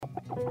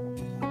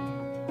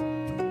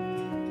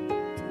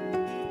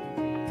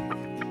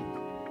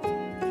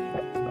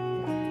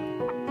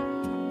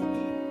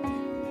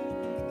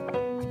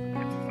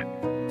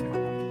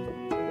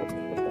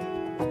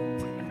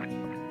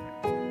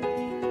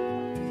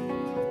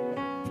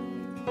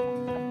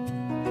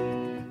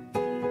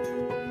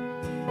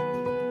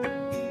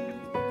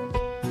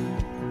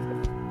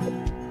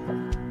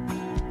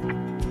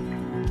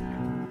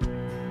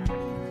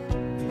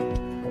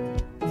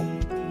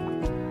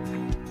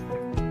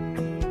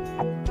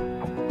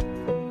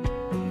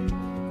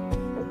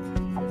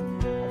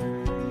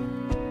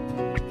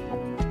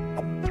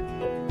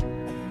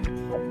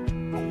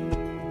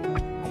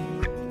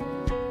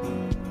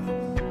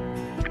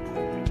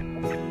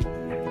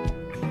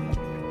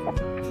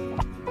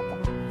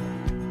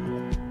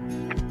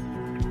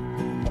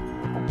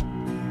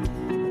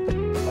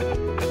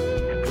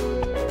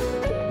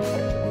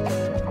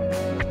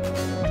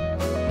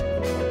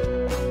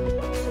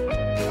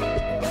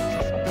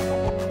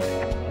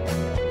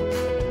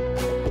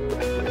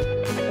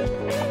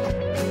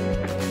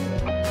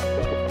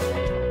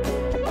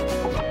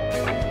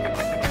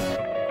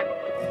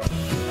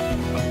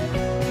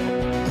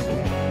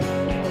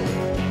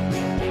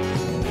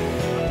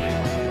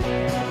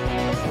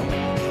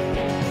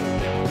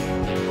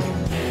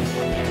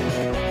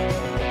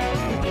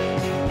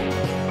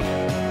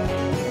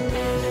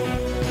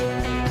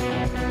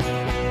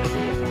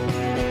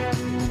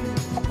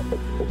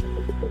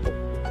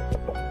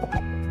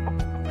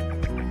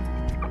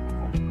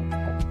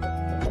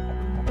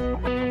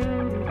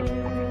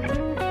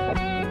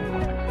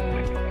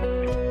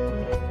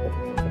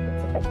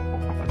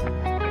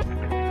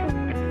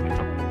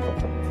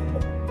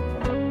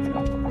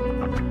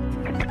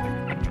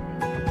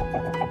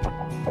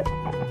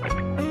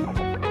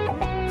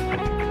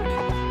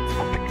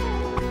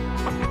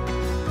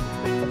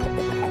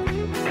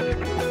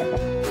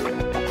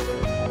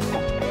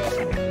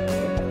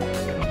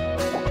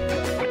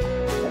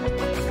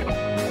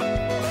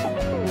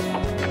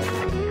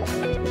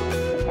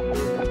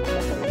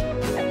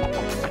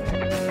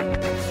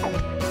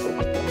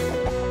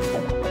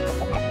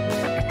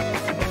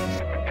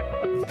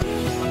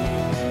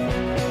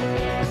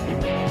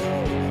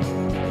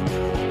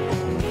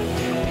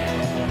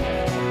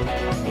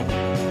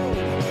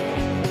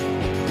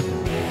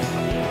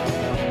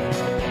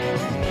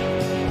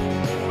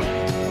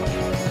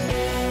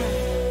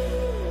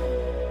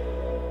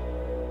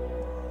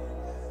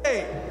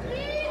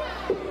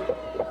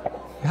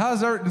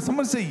How's our, did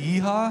someone say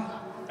yeehaw?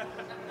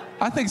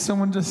 I think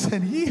someone just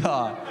said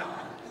yeehaw.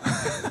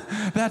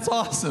 That's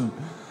awesome.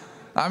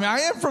 I mean, I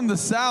am from the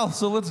South,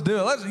 so let's do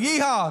it. Let's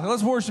yeehaw.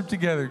 Let's worship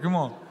together. Come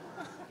on.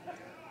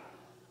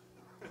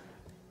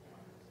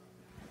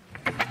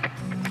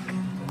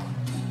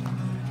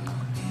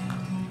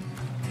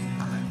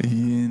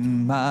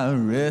 In my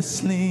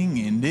wrestling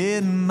and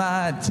in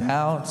my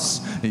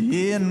doubts,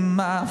 in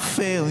my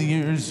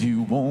failures,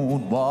 you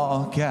won't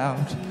walk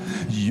out.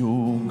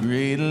 Your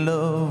great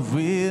love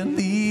will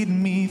lead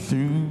me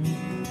through.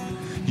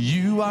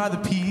 You are the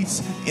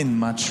peace in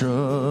my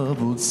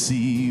troubled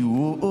sea.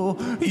 Oh,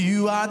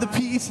 you are the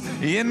peace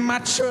in my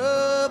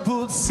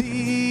troubled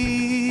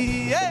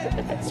sea. Hey,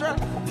 that's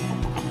right.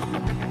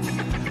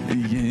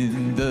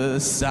 In the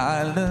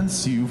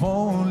silence, you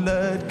won't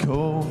let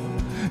go.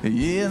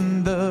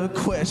 In the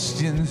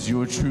questions,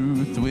 your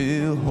truth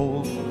will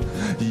hold.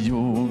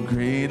 Your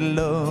great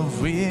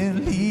love will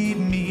lead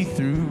me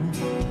through.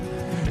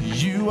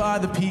 You are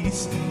the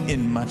peace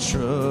in my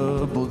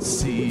troubled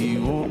sea.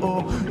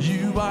 Oh,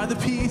 you are the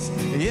peace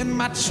in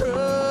my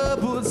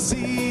troubled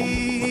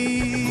sea.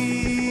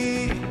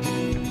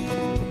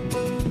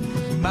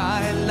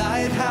 My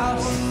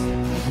lighthouse,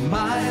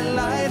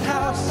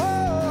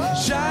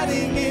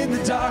 shining in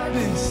the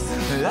darkness,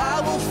 I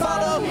will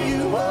follow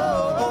you.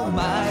 Oh,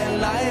 my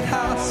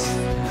lighthouse,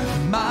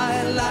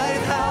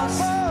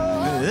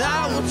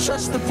 I will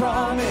trust the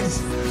promise.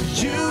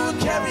 You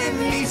carry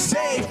me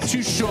safe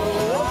to shore,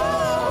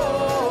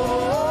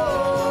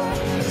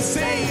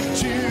 safe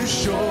to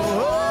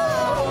shore,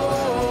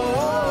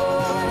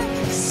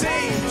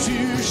 safe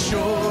to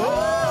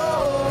shore,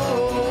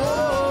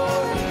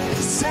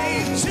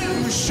 safe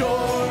to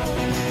shore.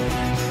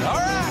 All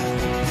right.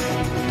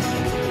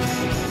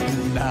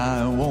 And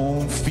I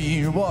won't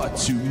fear what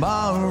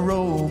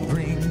tomorrow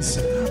brings.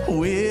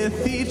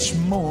 With each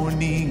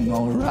morning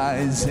I'll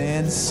rise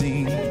and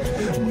sing.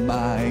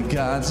 My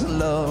God's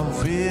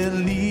love will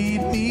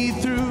lead me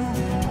through.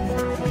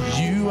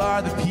 You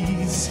are the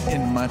peace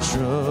in my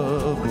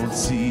troubled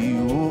sea.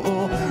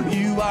 Oh,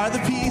 you are the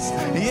peace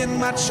in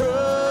my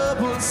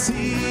troubled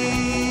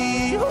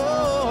sea.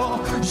 Oh,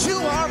 you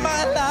are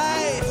my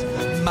light,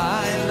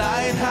 my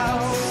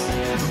lighthouse,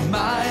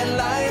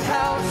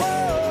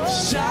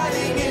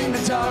 shining in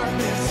the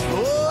darkness.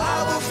 Oh,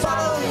 I will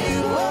follow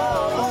you.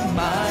 Oh,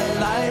 my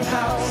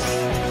lighthouse,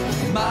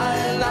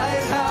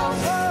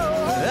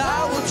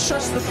 I will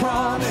trust the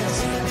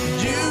promise.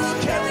 You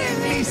carry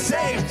me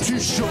safe to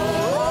shore,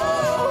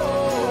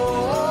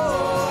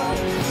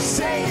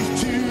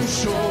 safe to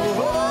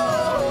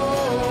shore,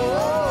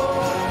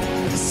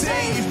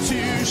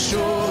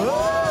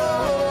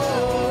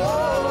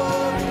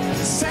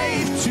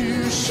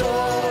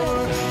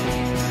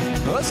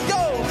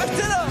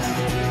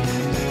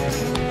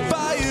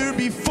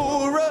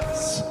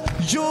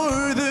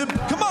 You're the,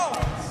 come on.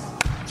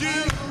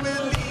 You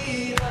will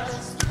lead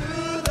us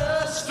through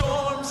the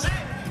storms.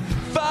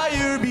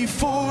 Fire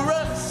before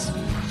us.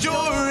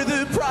 You're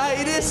the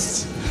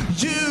brightest.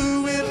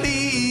 You will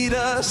lead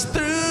us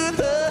through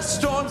the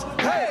storms.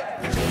 Hey!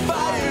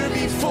 Fire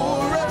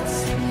before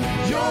us.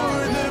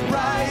 You're the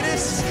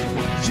brightest.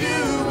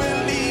 You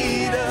will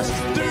lead us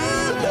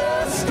through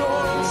the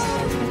storms.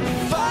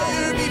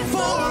 Fire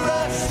before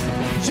us.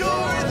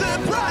 You're the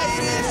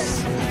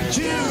brightest.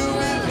 You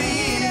will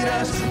lead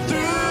us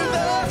through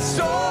the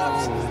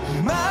storms.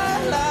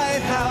 My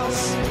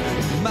lighthouse,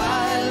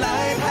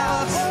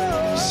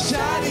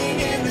 shining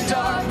in the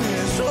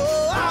darkness.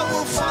 Oh, I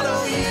will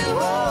follow you.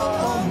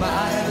 Oh,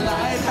 my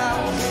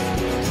lighthouse,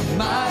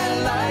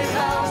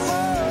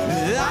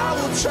 I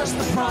will trust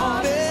the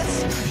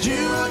promise.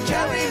 You will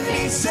carry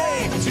me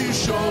safe to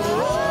shore.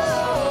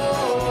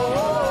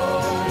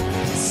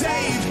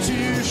 Safe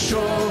to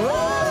shore.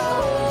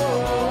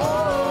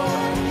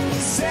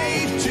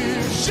 Safe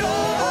to shore.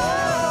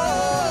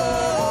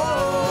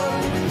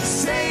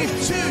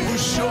 Safe to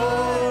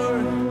shore.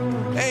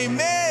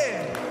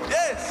 Amen.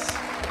 Yes.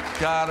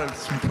 God,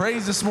 some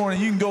praise this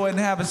morning. You can go ahead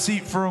and have a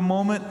seat for a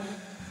moment.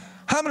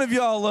 How many of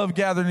y'all love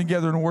gathering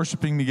together and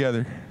worshiping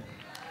together?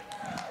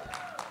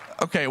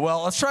 Okay,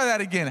 well, let's try that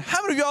again.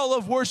 How many of y'all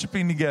love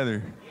worshiping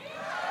together?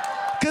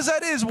 Because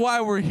that is why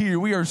we're here.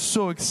 We are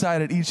so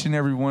excited each and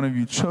every one of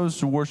you chose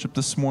to worship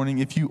this morning.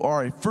 If you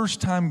are a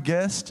first-time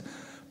guest,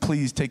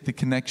 please take the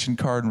connection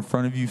card in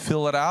front of you,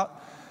 fill it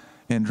out,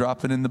 and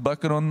drop it in the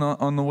bucket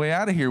on the way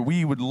out of here.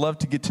 We would love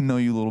to get to know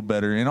you a little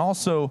better. And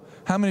also,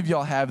 how many of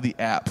y'all have the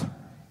app?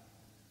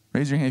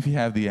 Raise your hand if you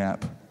have the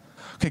app.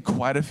 Okay,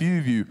 quite a few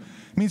of you.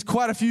 It means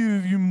quite a few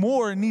of you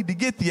more need to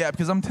get the app,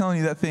 because I'm telling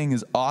you that thing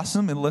is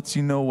awesome. It lets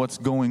you know what's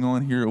going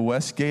on here at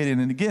Westgate.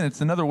 And again, it's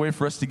another way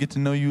for us to get to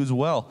know you as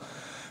well.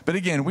 But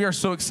again, we are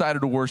so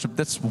excited to worship.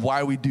 That's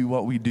why we do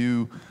what we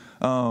do.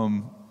 I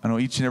know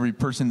each and every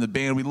person in the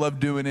band, we love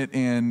doing it.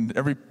 And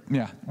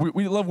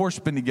we love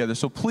worshiping together.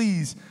 So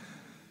please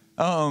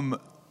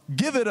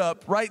give it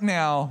up right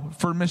now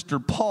for Mr.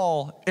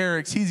 Paul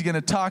Eriks. He's going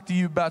to talk to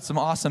you about some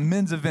awesome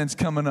men's events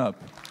coming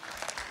up.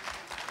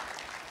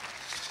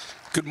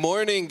 Good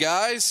morning,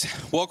 guys.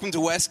 Welcome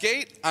to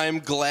Westgate. I'm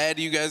glad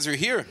you guys are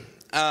here.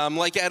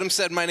 Like Adam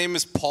said, my name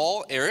is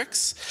Paul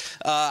Eriks.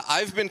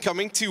 I've been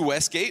coming to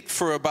Westgate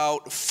for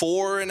about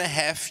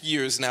 4.5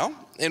 years now.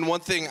 And one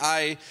thing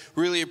I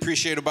really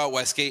appreciate about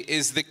Westgate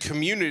is the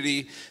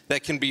community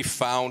that can be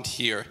found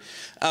here.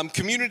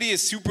 Community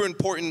is super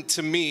important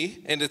to me,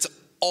 and it's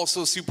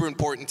also super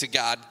important to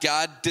God.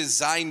 God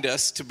designed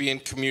us to be in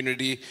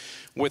community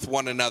with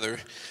one another.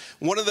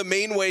 One of the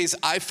main ways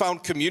I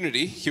found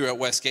community here at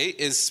Westgate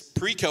is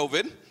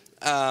pre-COVID.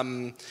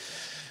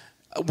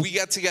 We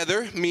got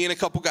together, me and a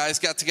couple guys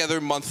got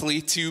together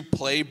monthly to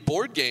play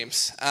board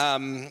games.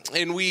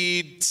 And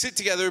we sit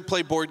together,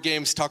 play board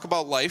games, talk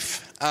about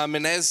life.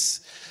 And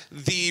as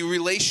the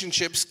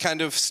relationships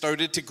kind of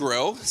started to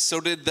grow,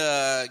 so did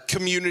the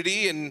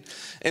community and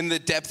the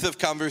depth of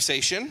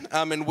conversation.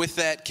 And with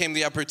that came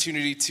the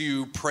opportunity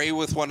to pray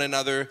with one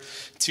another,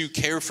 to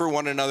care for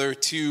one another,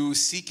 to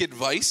seek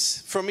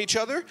advice from each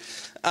other,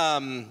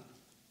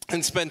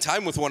 and spend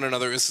time with one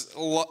another,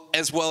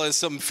 as well as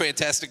some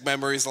fantastic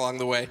memories along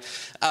the way.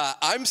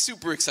 I'm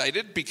super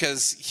excited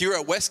because here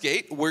at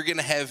Westgate, we're going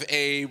to have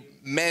a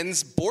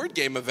men's board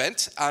game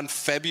event on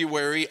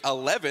February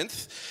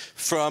 11th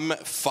from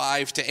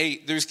 5 to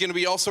 8. There's going to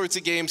be all sorts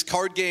of games,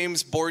 card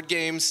games, board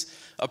games,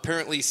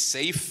 apparently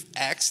safe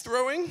axe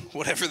throwing,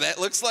 whatever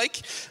that looks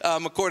like,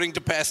 according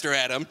to Pastor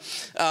Adam.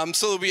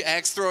 So there'll be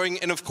axe throwing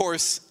and, of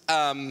course,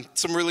 some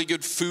really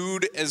good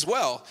food as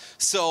well.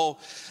 So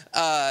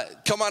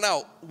come on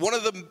out. One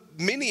of the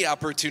many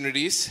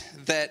opportunities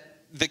that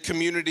the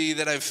community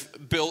that I've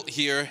built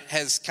here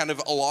has kind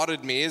of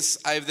allotted me is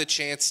I have the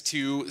chance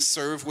to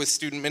serve with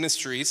student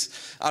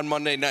ministries on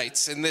Monday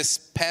nights. And this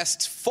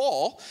past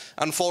fall,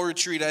 on fall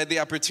retreat, I had the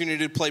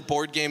opportunity to play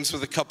board games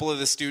with a couple of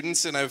the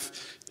students, and I've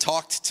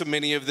talked to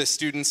many of the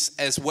students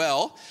as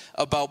well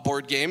about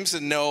board games,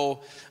 and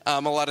know a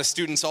lot of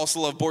students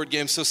also love board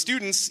games. So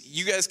students,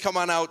 you guys come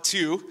on out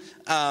too.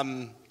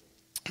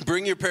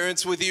 Bring your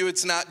parents with you.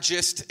 It's not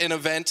just an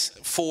event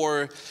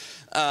for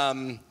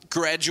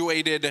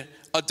graduated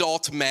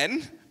adult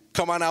men.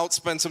 Come on out,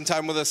 spend some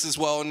time with us as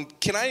well. And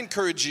can I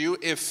encourage you,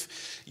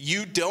 if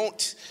you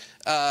won't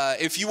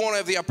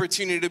have the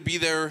opportunity to be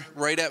there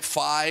right at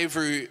 5,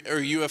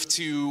 or you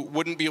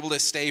wouldn't be able to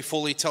stay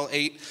fully till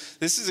 8,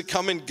 this is a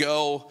come and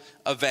go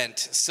event.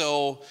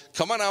 So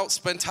come on out,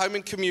 spend time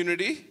in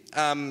community.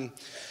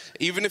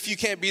 Even if you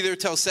can't be there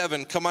till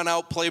 7, come on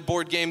out, play a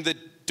board game. The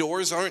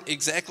doors aren't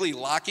exactly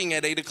locking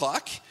at 8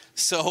 o'clock.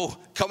 So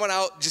come on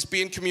out, just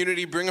be in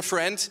community, bring a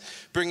friend,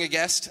 bring a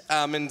guest,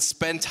 and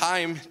spend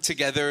time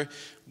together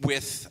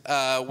with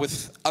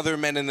other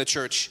men in the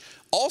church.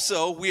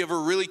 Also, we have a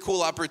really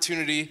cool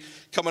opportunity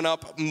coming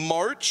up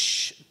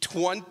March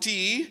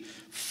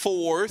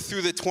 24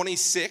 through the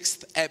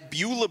 26th at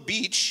Beulah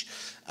Beach.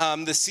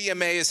 the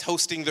CMA is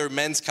hosting their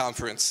men's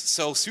conference.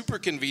 So super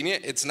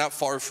convenient. It's not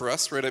far for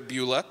us, right at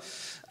Beulah.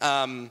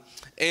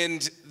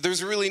 And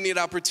there's a really neat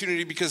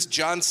opportunity because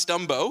John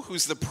Stumbo,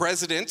 who's the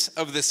president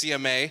of the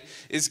CMA,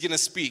 is going to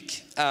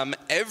speak.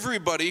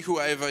 Everybody who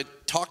I've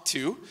talked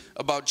to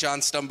about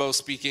John Stumbo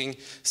speaking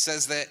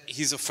says that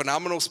he's a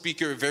phenomenal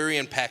speaker, very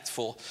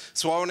impactful.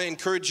 So I want to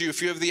encourage you,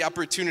 if you have the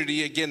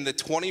opportunity, again, the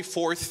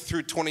 24th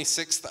through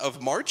 26th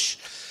of March,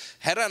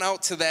 head on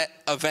out to that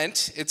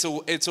event.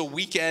 It's a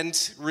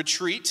weekend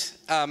retreat,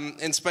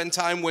 and spend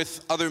time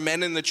with other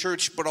men in the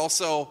church, but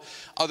also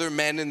other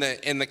men in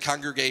the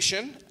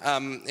congregation,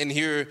 and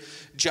hear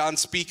John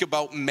speak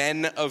about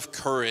men of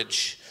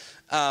courage.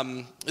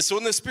 So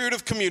in the spirit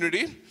of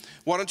community,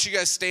 why don't you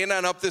guys stand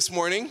on up this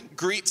morning,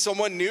 greet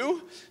someone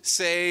new,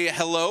 say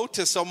hello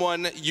to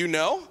someone you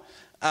know,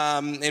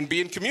 and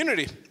be in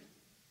community.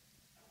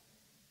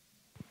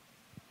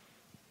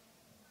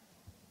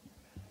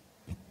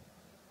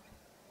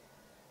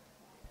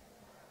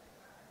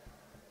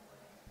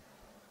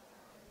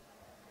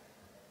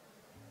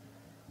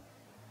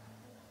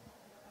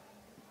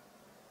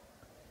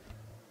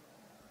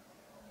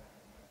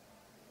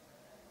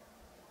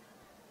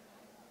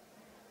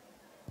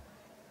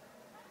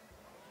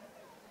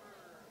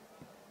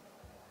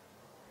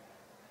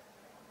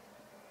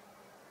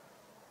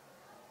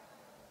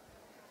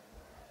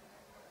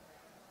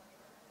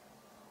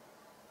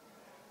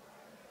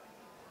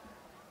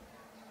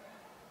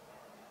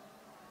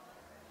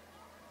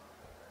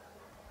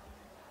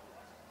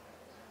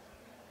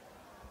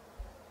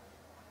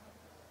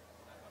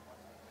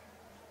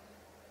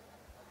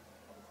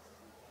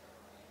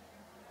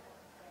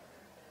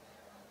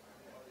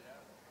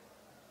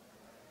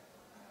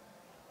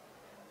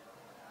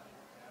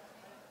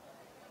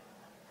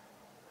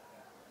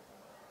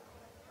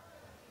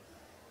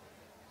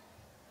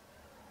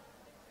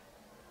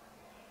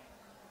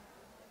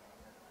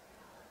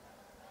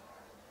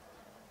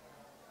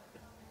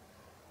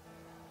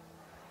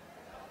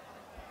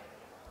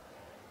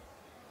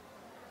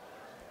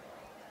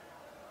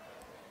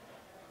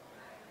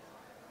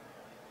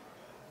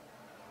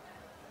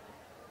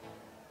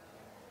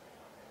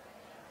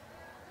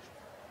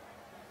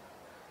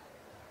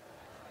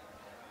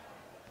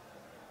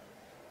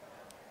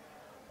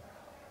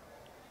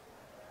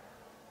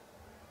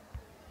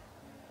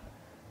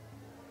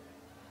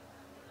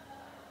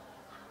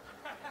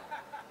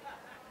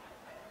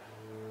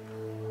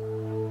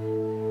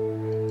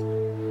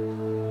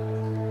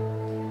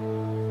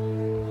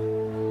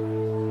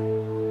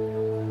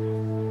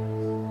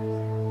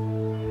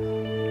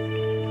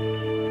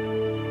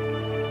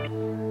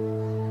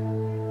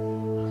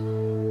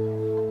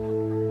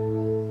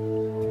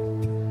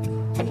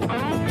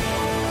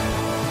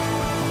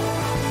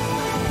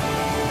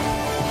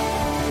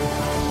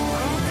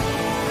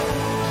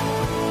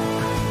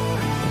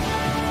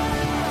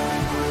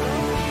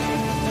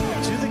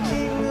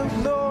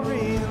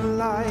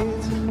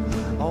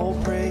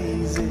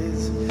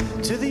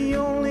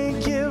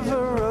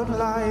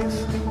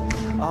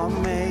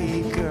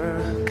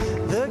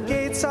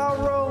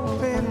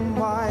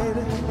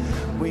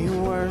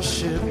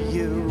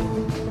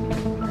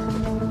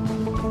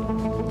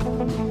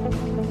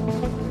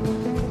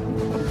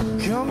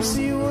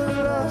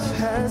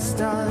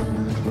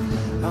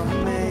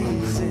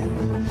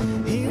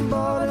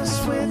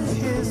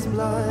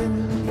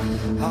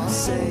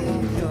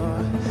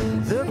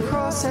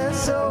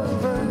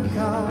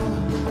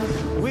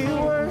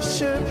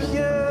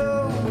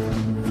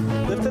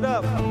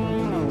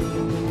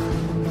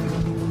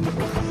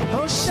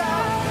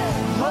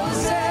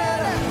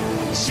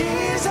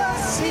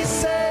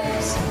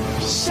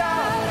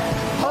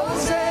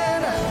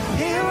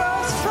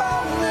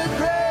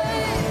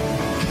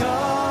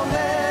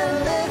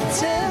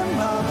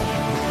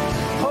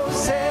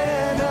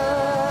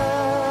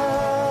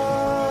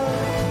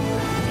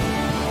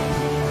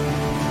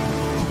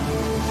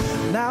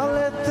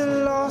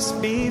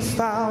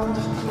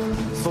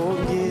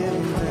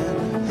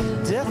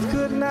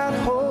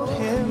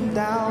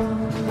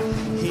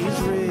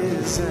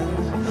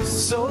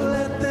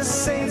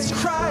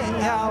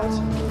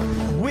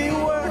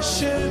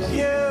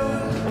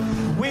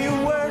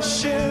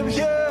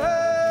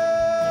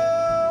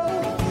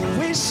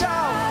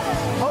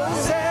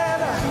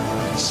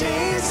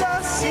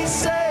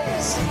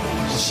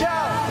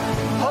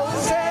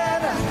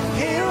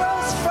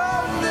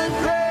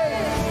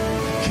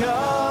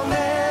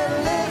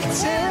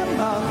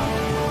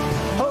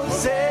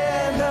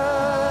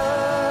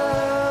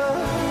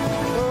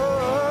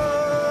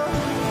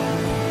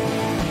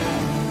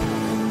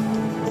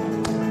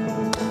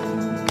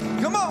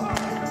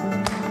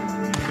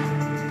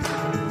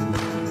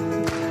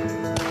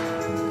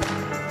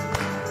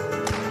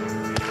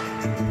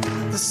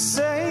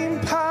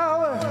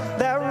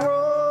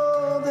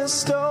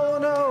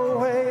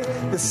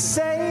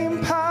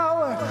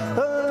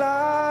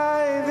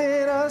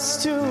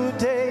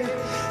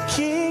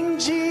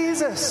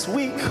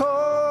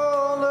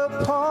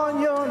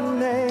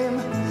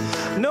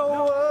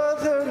 No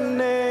other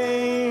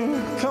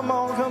name. Come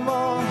on, come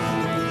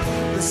on.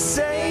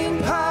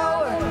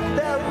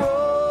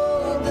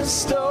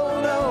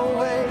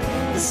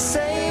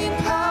 same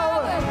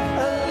power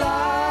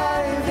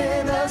alive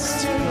in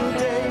us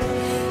today.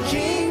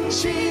 King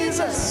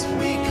Jesus,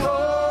 we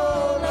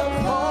call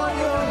upon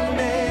your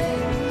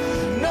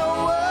name.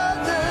 No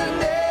other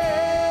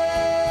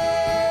name.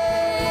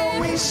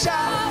 We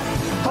shout,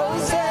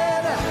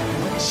 Hosanna,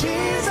 when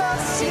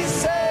Jesus, he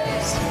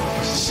saves.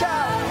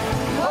 Shout,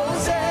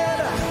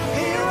 Hosanna,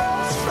 he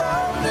rose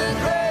from the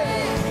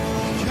grave.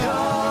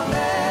 Come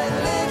and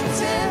lift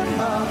him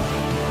up.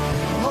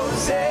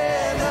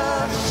 Hosanna,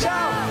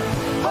 shout,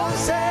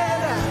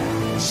 Hosanna,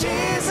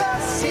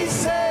 Jesus, he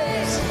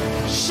saves.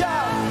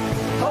 Shout,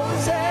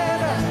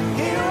 Hosanna,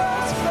 he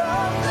rose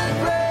from the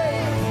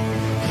grave.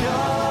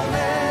 Come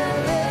and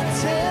lift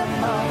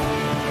him up.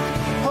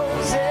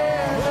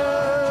 Hosanna,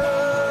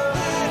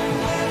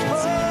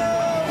 Hosanna,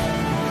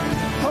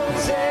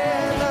 Hosanna,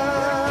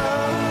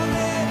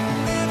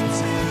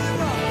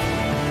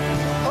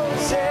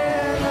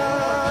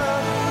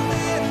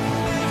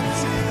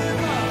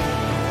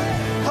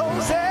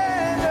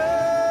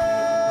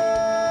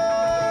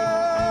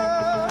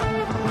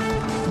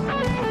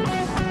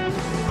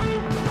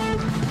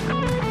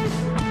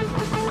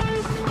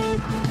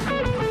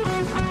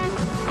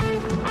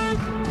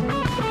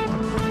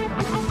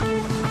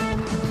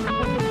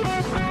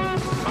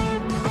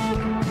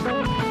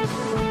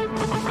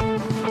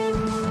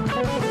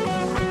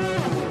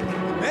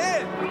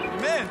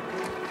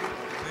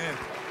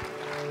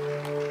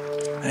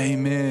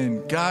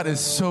 Amen. God is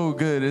so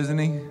good, isn't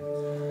he?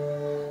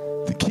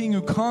 The King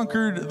who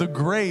conquered the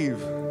grave.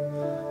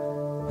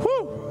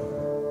 Whew.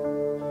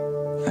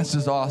 That's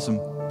just awesome.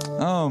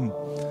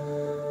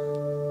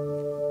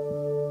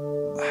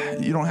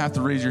 You don't have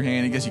to raise your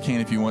hand. I guess you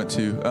can if you want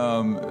to.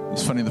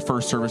 It's funny, the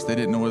first service, they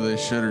didn't know whether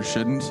they should or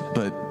shouldn't,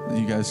 but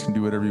you guys can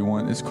do whatever you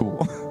want. It's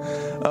cool.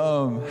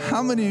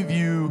 How many of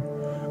you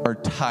are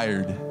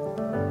tired?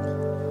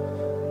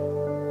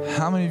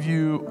 How many of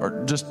you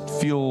are just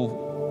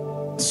feel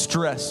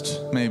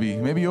stressed,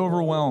 maybe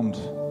overwhelmed?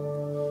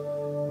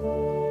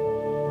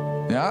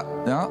 Yeah.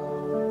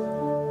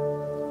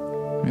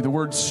 Maybe the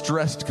word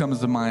stressed comes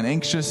to mind.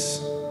 Anxious,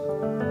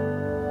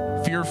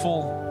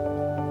 fearful.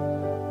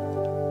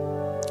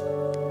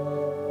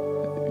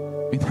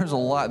 I mean, there's a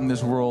lot in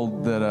this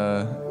world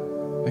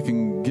that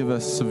can give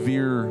us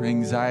severe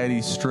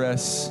anxiety,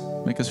 stress,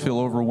 make us feel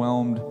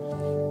overwhelmed.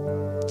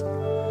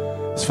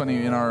 It's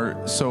funny,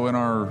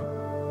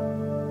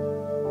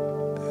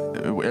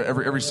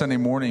 every Sunday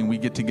morning we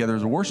get together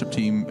as a worship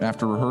team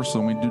after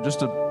rehearsal, and we do just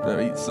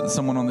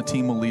someone on the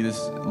team will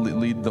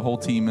lead the whole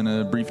team in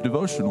a brief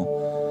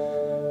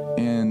devotional.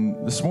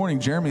 And this morning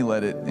Jeremy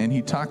led it, and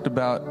he talked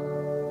about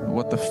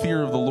what the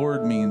fear of the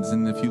Lord means.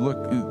 And if you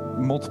look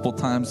multiple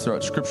times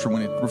throughout Scripture,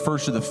 when it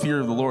refers to the fear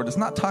of the Lord, it's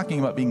not talking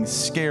about being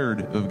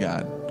scared of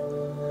God.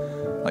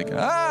 Like,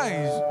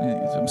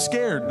 I'm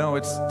scared. No,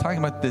 it's talking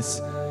about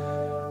this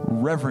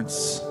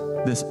reverence,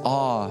 this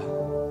awe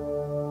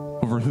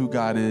over who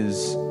God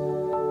is,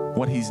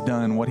 what he's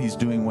done, what he's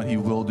doing, what he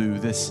will do.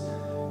 This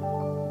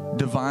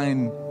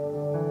divine,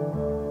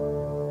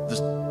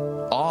 this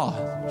awe.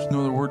 There's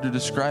no other word to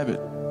describe it.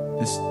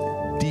 This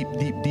deep,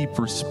 deep, deep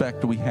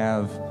respect we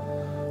have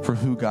for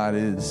who God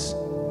is.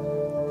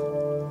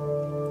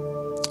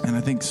 And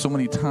I think so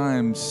many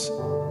times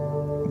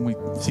when we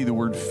see the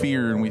word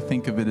fear and we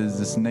think of it as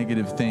this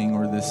negative thing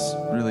or this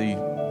really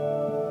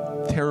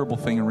terrible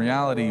thing, in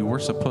reality, we're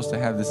supposed to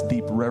have this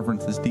deep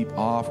reverence, this deep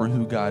awe for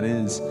who God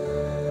is.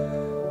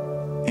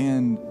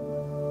 And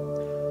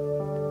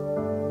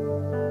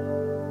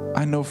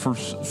I know for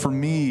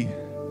me,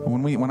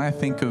 when I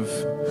think of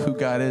who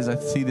God is, I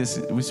see this.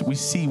 We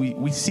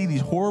see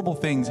these horrible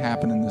things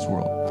happen in this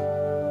world.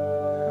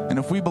 And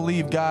if we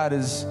believe God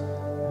is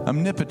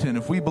omnipotent,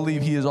 if we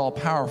believe he is all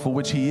powerful,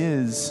 which he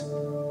is,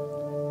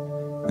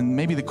 and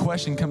maybe the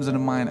question comes into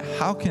mind,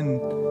 how can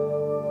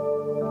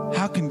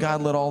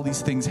God let all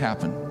these things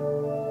happen?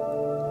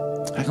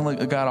 How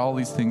can God all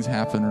these things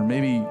happen? Or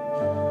maybe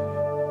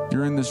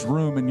you're in this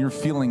room and you're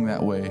feeling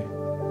that way.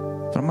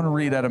 But I'm going to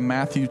read out of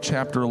Matthew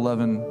chapter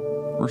 11,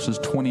 verses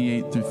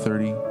 28 through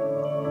 30.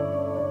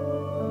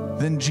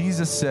 Then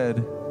Jesus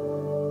said,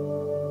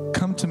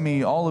 "Come to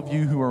me, all of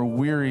you who are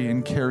weary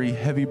and carry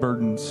heavy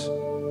burdens,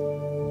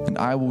 and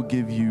I will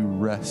give you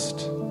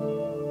rest.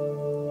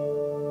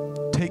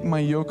 Take my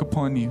yoke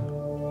upon you.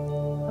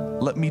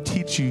 Let me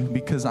teach you,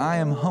 because I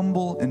am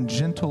humble and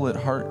gentle at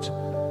heart,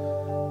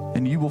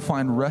 and you will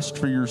find rest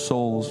for your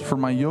souls. For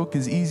my yoke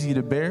is easy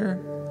to bear,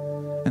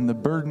 and the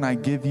burden I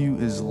give you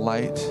is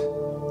light."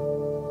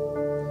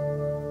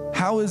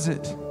 How is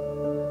it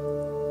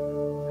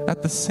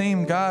that the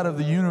same God of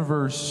the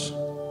universe,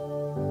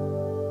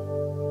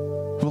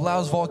 who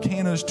allows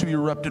volcanoes to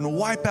erupt and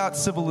wipe out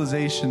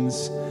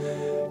civilizations,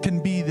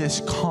 can be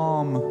this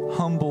calm,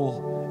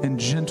 humble, and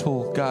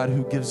gentle God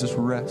who gives us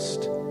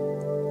rest?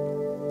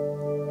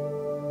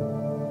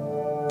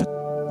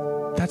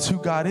 But that's who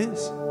God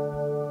is.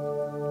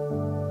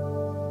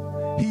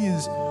 He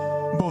is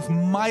both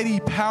mighty,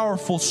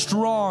 powerful,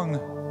 strong,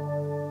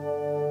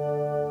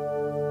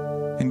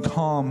 and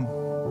calm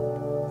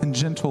and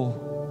gentle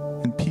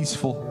and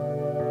peaceful.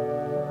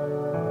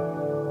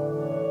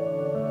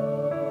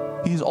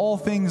 He's all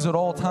things at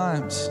all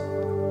times.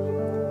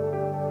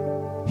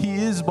 He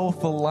is both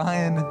the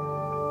lion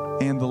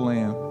and the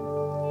lamb.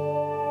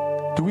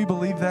 Do we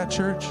believe that,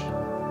 church?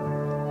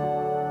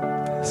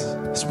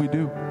 Yes, we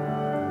do.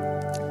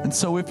 And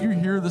so if you're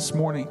here this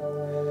morning,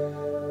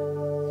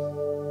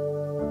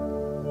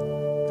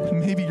 and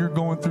maybe you're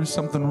going through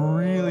something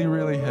really,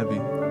 really heavy.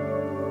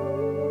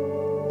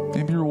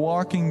 Maybe you're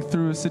walking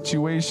through a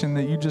situation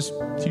that you just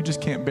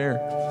can't bear.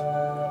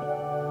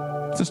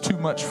 It's just too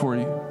much for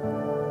you.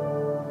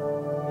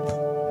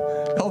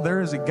 Hell,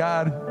 there is a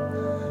God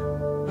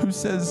who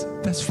says,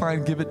 that's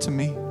fine, give it to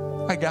me.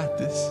 I got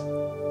this.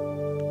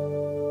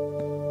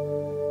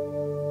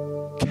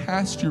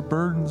 Cast your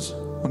burdens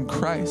on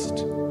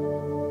Christ.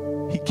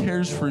 He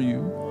cares for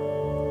you.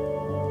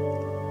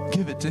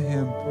 Give it to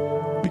Him,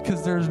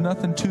 because there's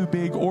nothing too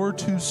big or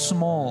too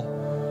small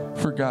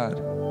for God.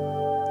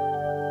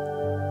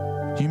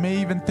 You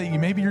may even think,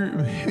 maybe you're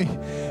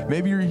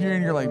here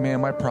and you're like, man,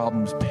 my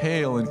problem's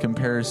pale in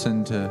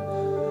comparison to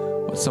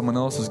what someone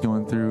else is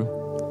going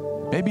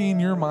through. Maybe in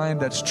your mind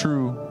that's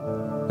true,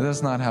 but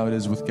that's not how it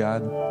is with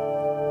God.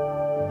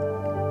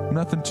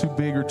 Nothing too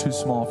big or too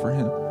small for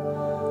Him.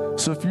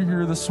 So if you're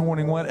here this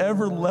morning,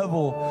 whatever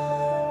level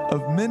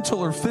of mental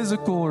or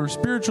physical or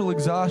spiritual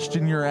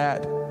exhaustion you're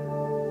at,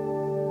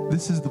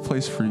 this is the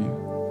place for you.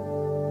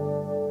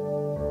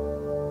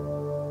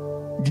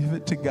 Give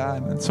it to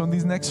God. And so in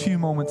these next few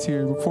moments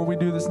here, before we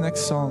do this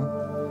next song,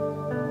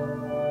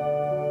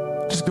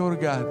 just go to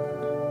God.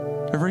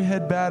 Every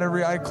head bowed,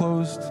 every eye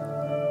closed.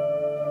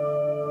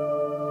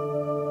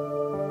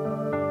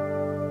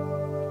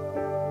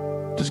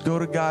 Just go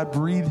to God,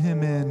 breathe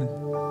Him in.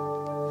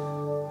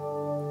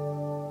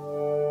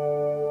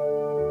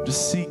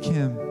 Just seek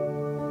Him.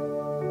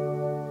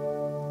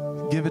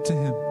 Give it to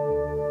Him.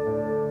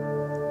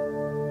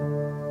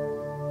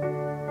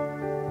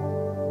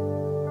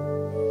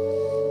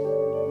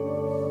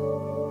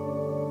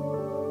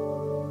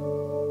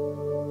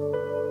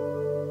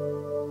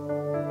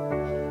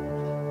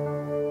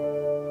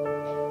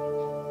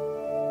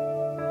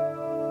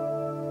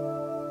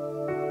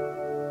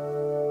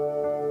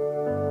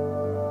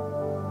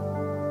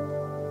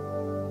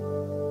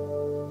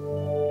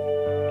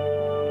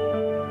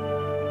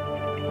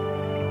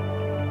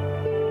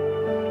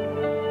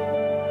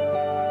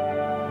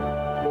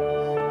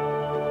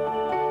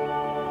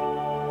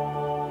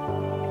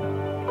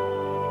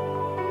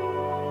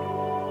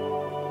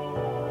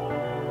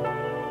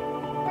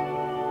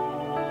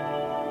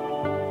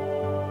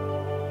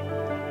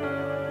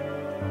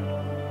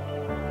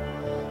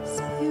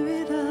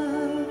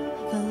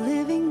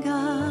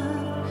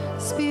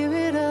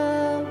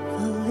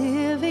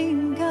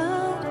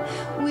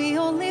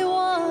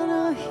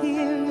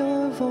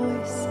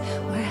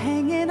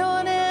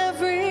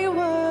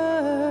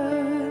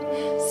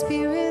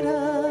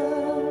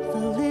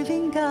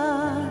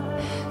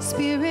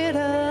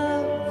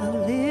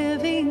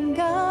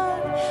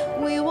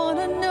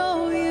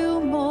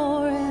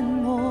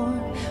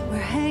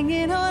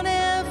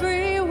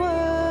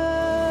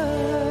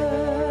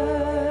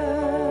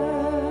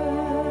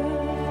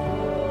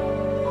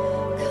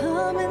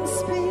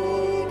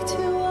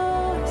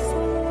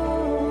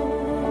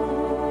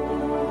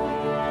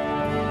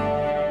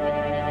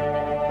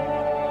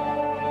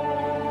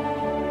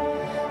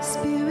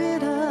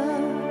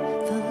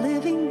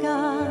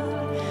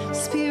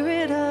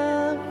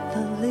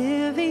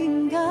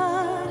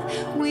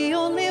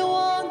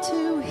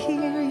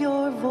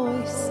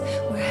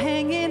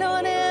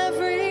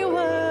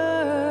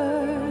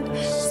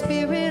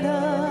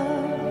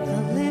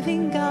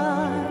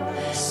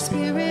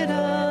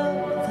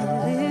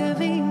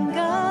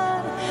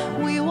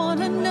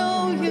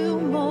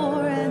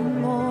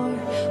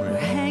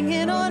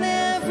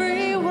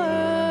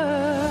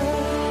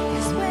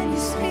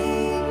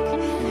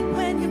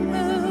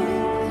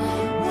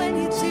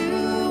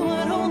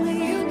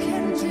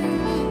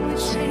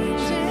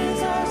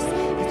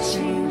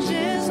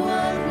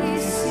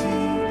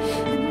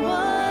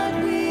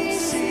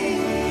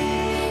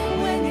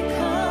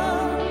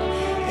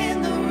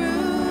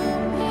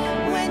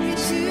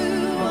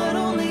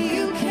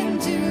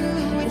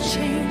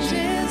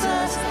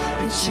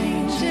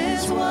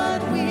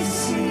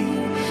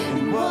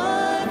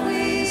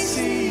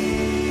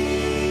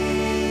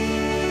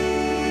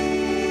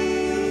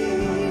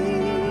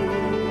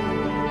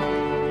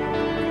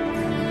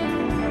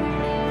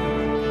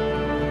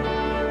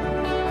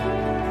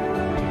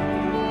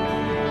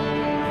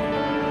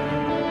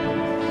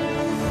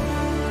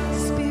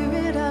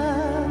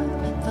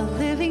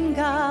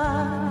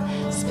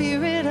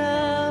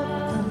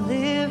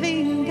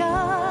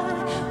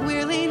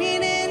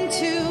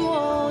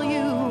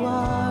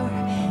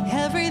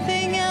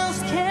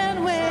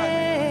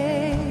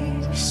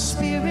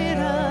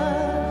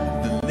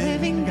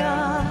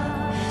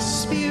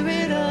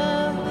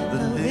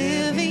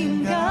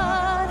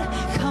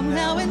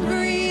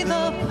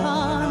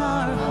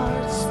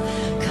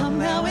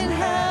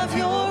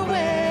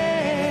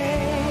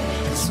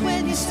 Yes,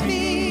 when you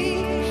speak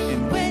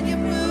and when you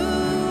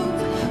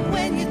move,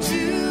 when you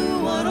do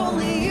what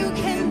only you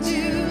can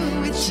do,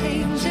 it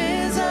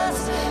changes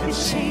us, it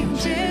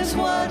changes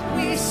what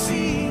we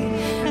see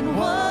and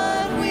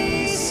what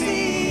we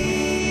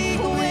see.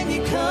 When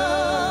you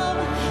come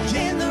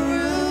in the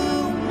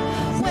room,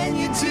 when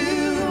you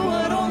do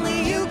what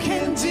only you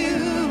can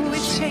do,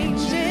 it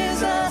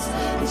changes us,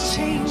 it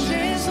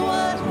changes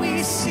what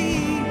we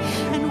see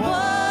and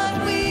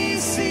what we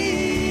see.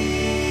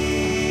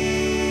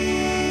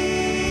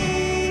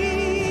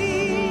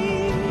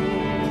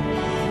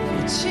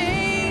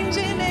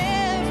 Changing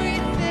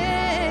everything.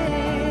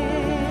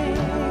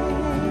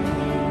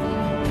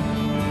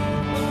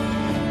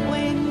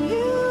 When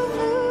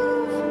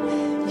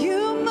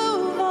you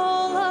move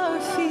all our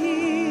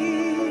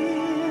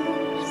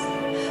fears.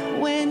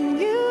 When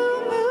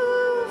you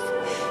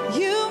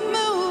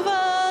move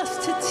us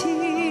to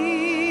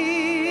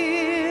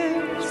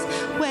tears.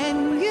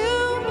 When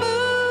you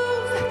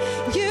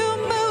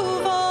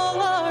move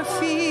all our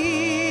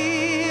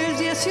fears.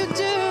 Yes, you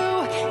do.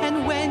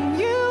 And when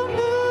you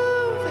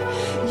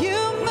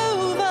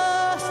move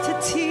us to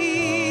tears.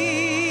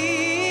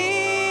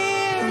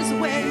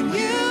 When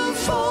you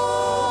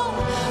fall,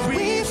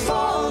 we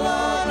fall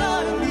on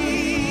our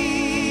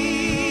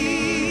knees.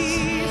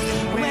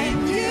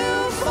 When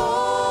you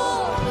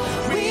fall,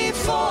 we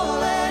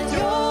fall at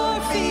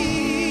your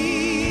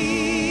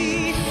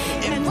feet.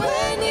 And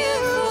when you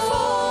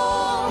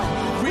fall,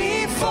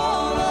 we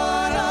fall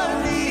on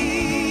our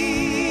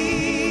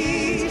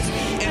knees.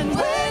 And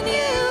when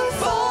you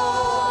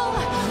fall,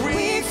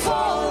 we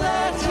fall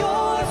at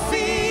your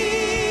feet.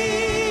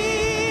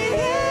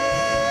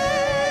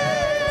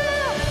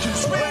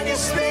 Just when you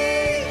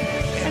speak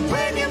and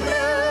when you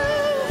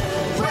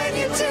move, when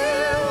you do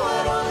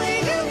what only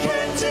you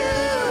can do,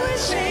 it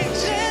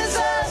changes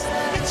us,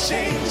 it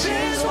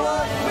changes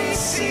what we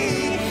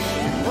see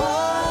and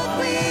what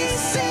we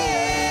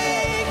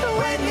see.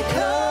 When you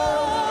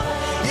come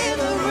in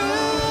the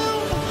room,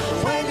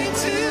 when you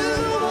do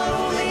what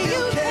only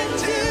you can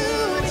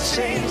do, it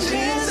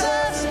changes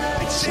us,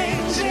 it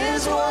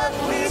changes what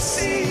we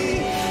see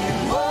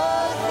and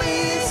what we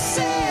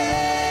say.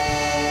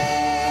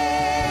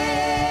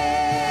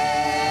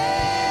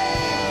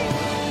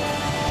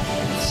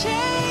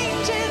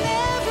 Changing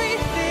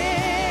everything.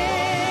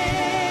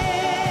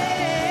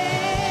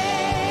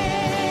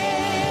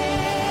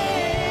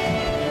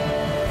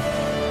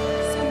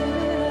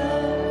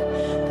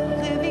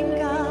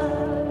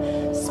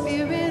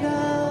 Spirit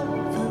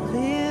of the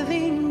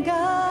living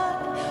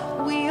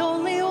God, we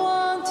only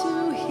want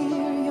to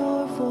hear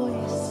your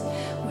voice.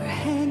 We're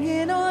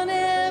hanging on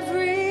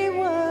every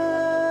word.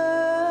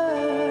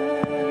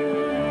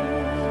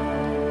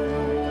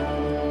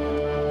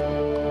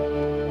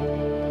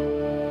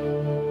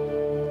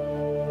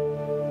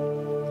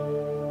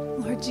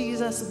 Lord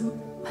Jesus,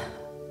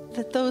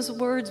 that those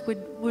words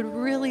would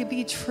really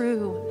be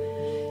true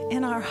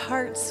in our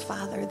hearts,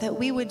 Father, that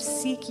we would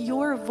seek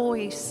your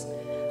voice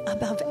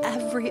above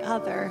every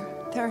other.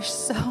 There are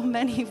so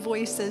many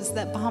voices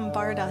that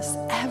bombard us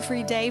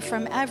every day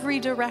from every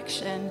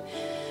direction.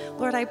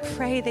 Lord, I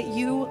pray that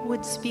you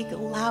would speak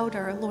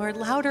louder, Lord,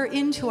 louder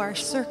into our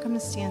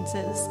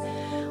circumstances,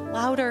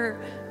 louder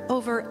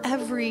over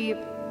every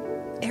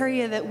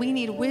area that we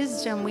need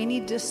wisdom, we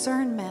need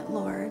discernment,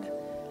 Lord.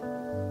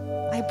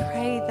 I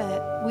pray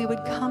that we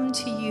would come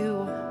to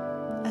you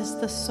as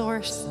the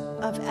source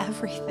of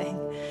everything,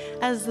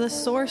 as the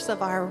source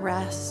of our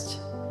rest.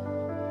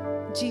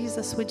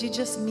 Jesus, would you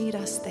just meet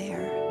us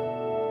there?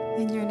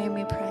 In your name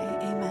we pray,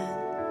 amen.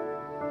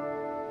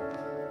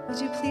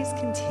 Would you please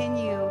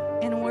continue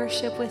in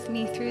worship with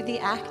me through the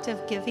act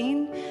of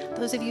giving?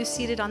 Those of you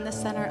seated on the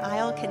center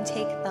aisle can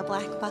take the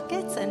black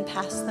buckets and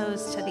pass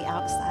those to the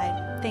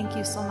outside. Thank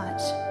you so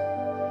much.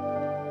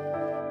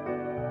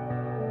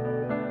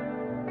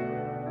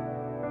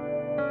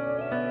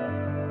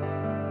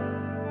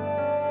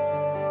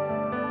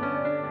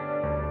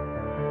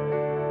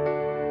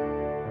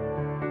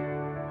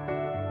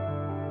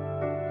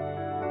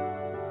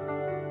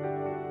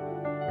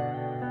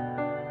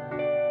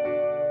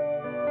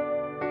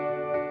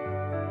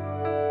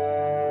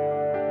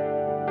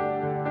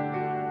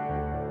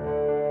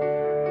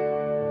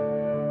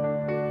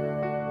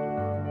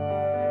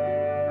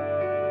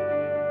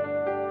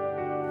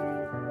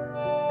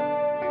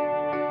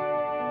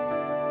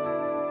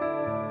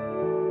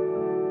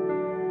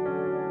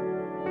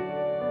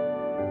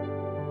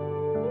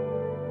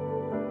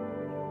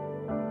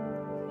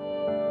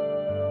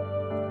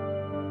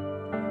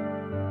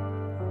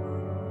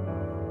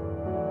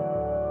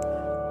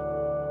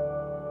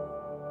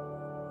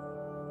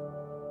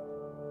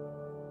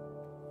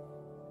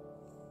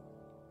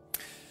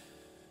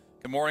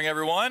 Good morning,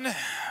 everyone.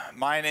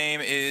 My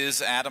name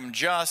is Adam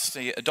Just,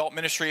 the adult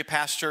ministry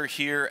pastor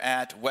here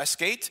at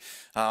Westgate.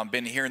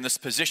 Been here in this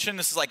position.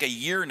 This is like a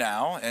year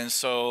now, and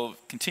so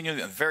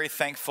continually I'm very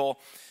thankful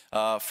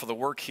for the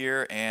work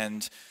here.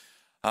 And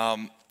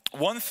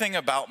one thing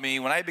about me,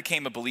 when I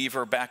became a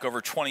believer back over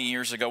 20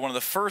 years ago, one of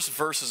the first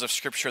verses of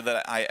Scripture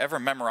that I ever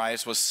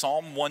memorized was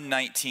Psalm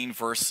 119,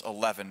 verse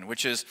 11,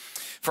 which is,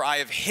 "For I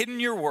have hidden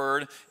your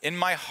word in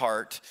my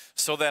heart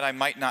so that I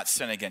might not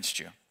sin against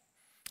you."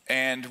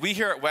 And we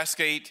here at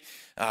Westgate,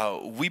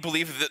 we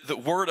believe that the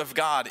Word of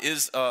God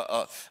is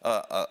a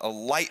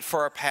light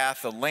for our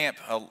path, a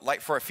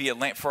light for our feet, a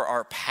lamp for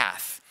our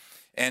path.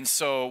 And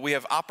so we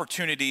have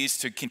opportunities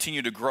to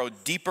continue to grow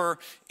deeper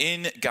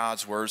in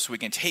God's Word so we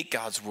can take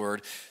God's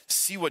Word,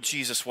 see what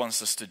Jesus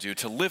wants us to do,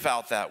 to live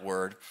out that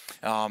Word,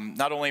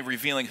 not only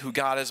revealing who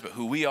God is, but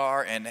who we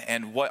are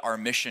and what our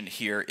mission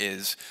here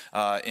is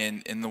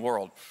in the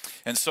world.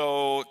 And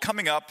so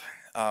coming up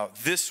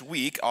this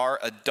week, our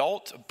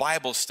adult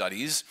Bible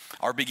studies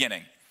are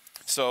beginning.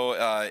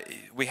 So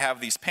we have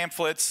these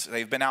pamphlets.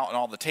 They've been out on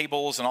all the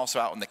tables and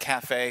also out in the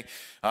cafe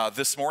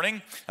this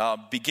morning.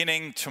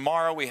 Beginning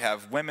tomorrow, we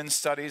have women's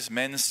studies,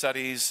 men's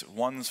studies,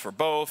 ones for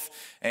both,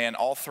 and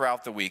all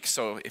throughout the week.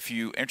 So if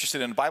you're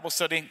interested in a Bible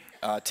study,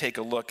 take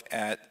a look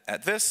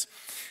at this.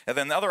 And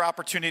then the other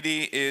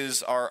opportunity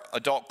is our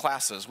adult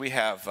classes. We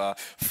have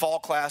fall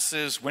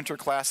classes, winter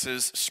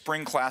classes,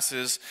 spring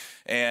classes,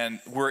 and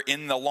we're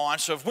in the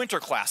launch of winter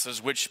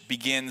classes, which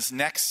begins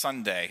next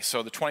Sunday.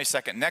 So the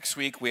 22nd, next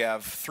week, we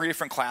have 3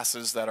 different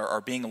classes that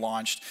are being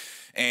launched.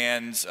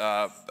 And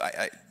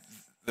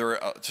they're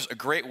just a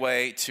great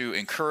way to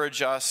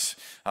encourage us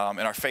in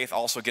our faith,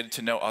 also get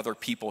to know other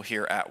people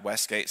here at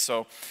Westgate.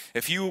 So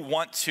if you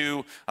want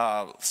to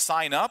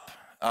sign up,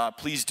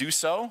 please do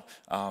so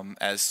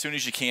as soon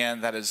as you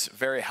can. That is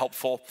very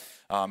helpful.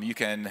 You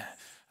can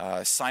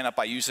sign up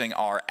by using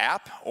our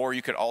app, or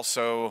you could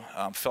also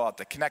fill out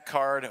the Connect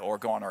card or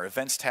go on our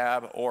events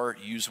tab or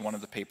use one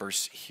of the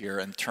papers here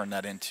and turn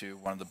that into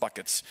one of the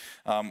buckets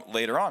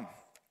later on.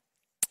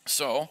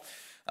 So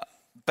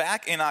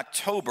back in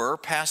October,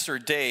 Pastor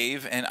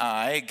Dave and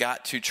I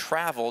got to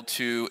travel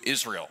to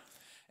Israel.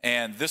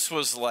 And this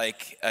was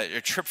like a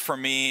trip for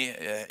me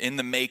in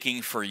the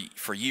making for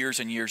years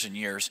and years and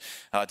years,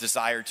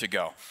 desired to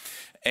go.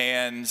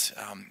 And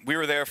we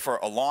were there for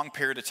a long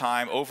period of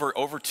time,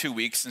 over 2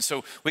 weeks. And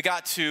so we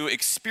got to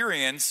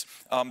experience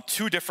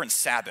 2 different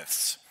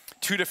Sabbaths,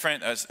 2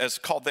 different, as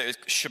called the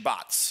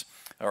Shabbats,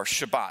 or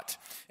Shabbat.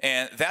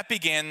 And that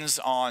begins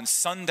on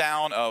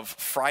sundown of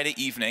Friday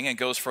evening and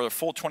goes for the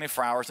full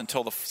 24 hours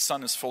until the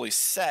sun is fully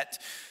set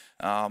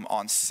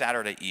on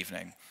Saturday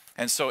evening.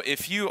 And so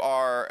if you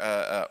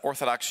are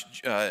Orthodox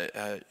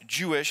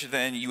Jewish,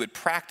 then you would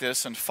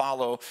practice and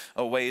follow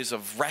ways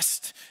of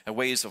rest,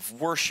 ways of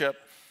worship.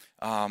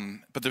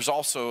 But there's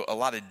also a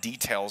lot of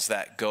details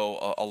that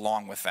go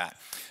along with that.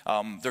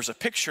 There's a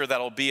picture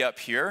that'll be up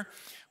here,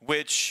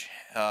 which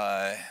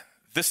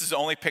this is the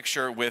only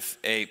picture with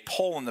a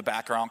pole in the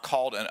background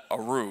called an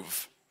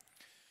eruv.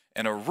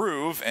 An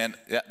eruv, and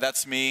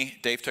that's me.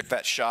 Dave took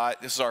that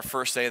shot. This is our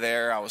first day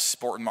there. I was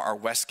sporting our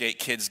Westgate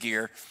kids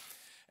gear.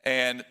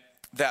 And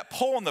that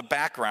pole in the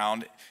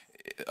background,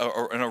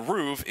 or an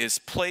eruv, is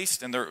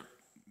placed, and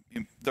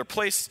they're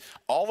placed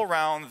all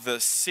around the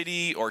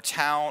city or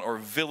town or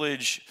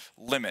village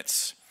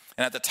limits.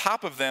 And at the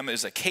top of them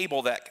is a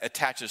cable that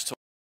attaches to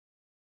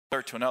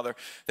another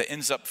that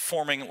ends up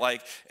forming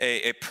like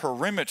a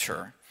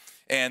perimeter.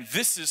 And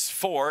this is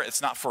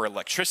it's not for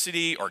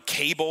electricity or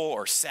cable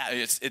or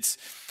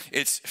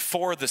it's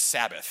for the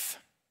Sabbath.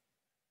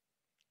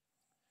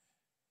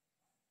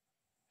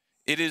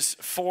 It is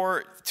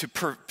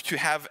to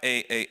have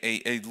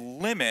a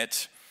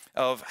limit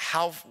of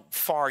how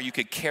far you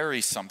could carry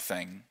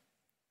something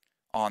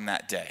on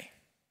that day.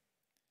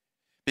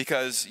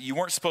 Because you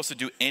weren't supposed to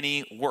do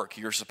any work.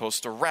 You're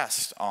supposed to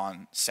rest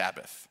on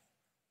Sabbath.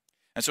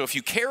 And so if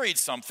you carried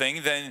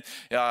something, then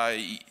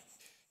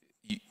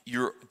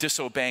you're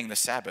disobeying the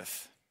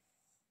Sabbath.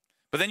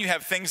 But then you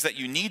have things that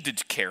you need to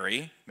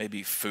carry,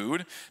 maybe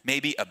food,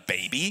 maybe a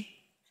baby,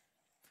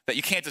 that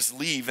you can't just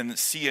leave and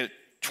see it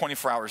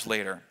 24 hours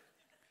later.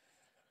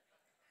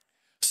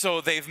 So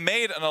they've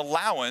made an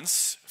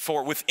allowance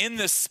for within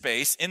this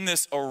space, in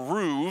this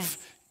eruv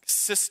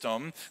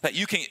system, that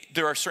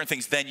there are certain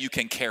things then you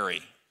can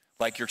carry,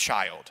 like your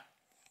child,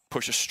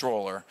 push a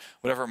stroller,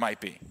 whatever it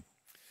might be.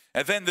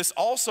 And then this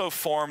also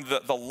formed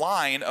the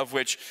line of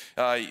which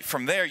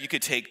from there you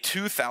could take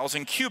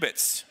 2,000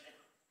 cubits.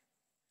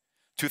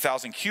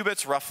 2,000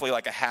 cubits, roughly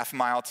like a half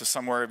mile to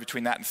somewhere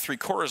between that and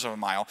 3/4 of a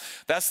mile.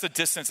 That's the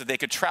distance that they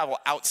could travel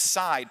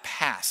outside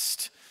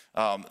past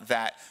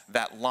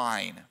that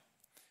line.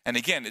 And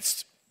again,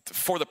 it's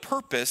for the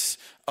purpose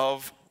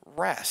of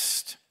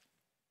rest.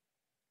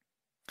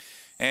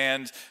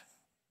 And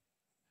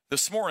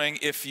this morning,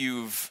 if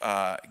you've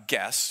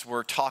guessed,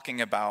 we're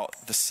talking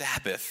about the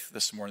Sabbath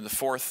this morning,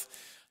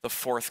 the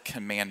fourth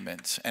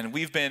commandment. And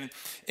we've been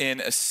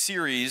in a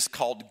series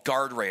called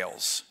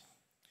Guardrails.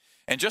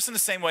 And just in the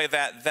same way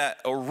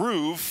that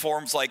eruv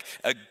forms like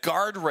a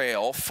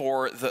guardrail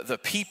for the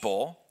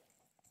people,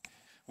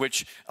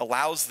 which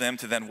allows them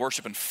to then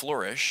worship and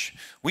flourish.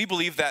 We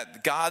believe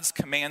that God's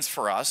commands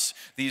for us,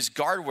 these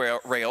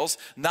guardrails,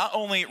 not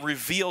only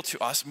reveal to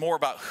us more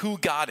about who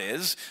God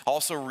is,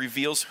 also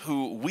reveals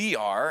who we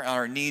are and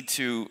our need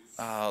to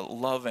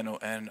love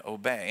and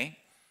obey.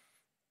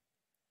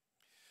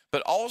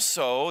 But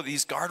also,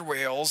 these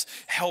guardrails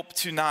help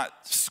to not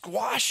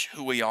squash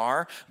who we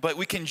are, but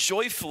we can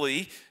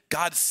joyfully,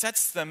 God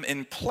sets them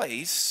in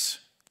place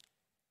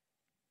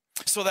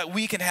so that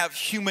we can have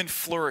human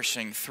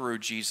flourishing through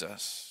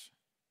Jesus.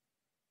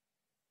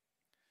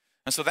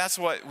 And so that's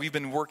what we've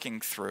been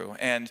working through.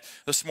 And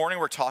this morning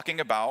we're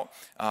talking about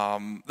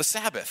the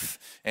Sabbath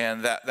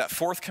and that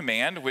fourth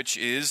command, which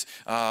is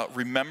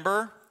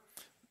remember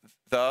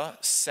the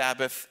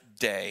Sabbath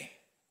day.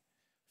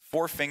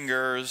 4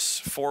 fingers,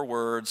 4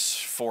 words,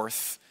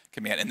 fourth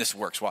command. And this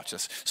works, watch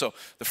this. So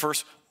the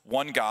first,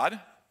 one God.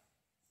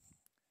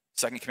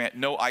 Second command,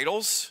 no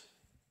idols.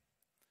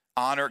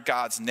 Honor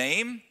God's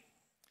name.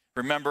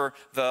 Remember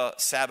the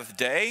Sabbath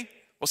day.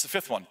 What's the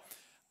fifth one?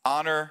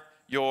 Honor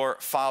your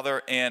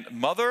father and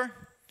mother.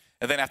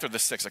 And then after the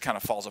 6, it kind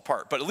of falls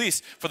apart. But at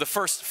least for the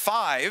first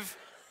 5,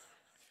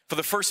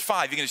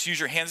 you can just use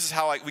your hands. This is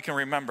how we can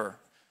remember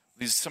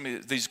some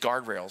of these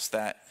guardrails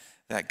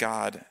that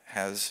God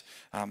has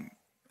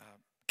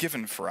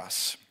given for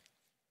us.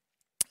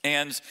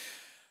 And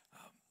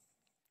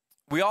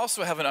we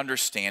also have an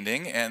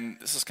understanding, and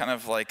this is kind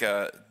of like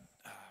not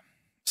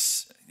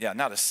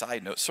a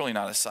side note, certainly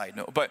not a side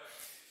note, but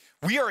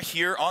we are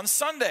here on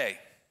Sunday,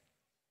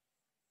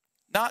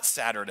 not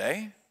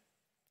Saturday.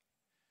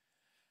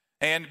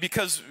 And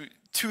because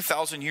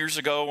 2,000 years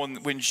ago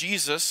when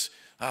Jesus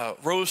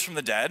rose from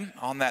the dead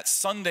on that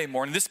Sunday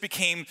morning, this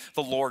became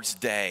the Lord's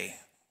day.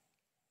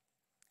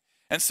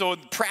 And so in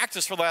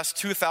practice for the last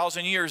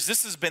 2,000 years,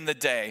 this has been the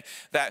day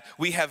that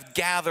we have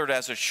gathered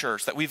as a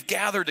church, that we've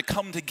gathered to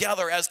come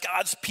together as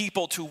God's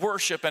people to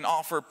worship and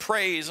offer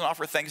praise and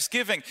offer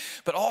thanksgiving.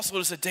 But also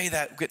it is a day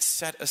that gets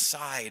set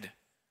aside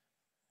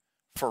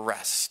for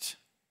rest.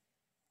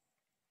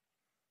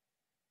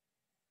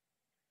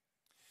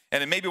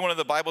 And it may be one of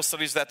the Bible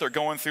studies that they're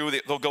going through.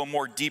 They'll go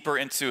more deeper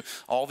into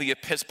all the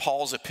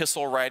Paul's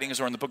epistle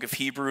writings or in the book of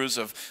Hebrews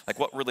of like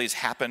what really has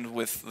happened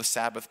with the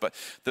Sabbath. But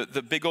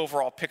the big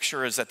overall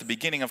picture is at the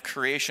beginning of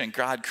creation,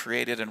 God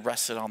created and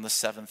rested on the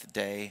 7th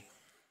day.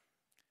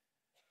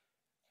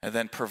 And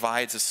then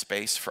provides a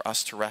space for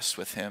us to rest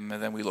with him.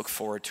 And then we look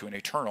forward to an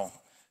eternal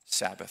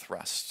Sabbath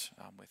rest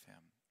with him.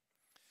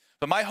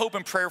 But my hope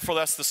and prayer for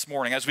us this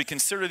morning as we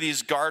consider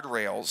these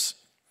guardrails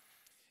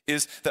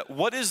is that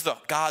what is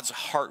God's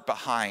heart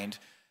behind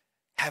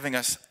having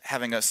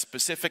a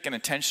specific and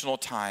intentional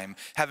time,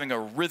 having a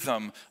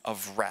rhythm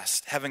of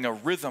rest, having a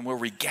rhythm where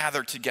we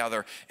gather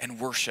together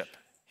and worship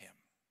him?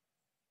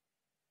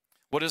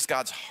 What is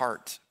God's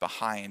heart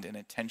behind and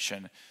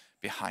intention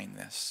behind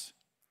this?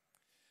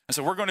 And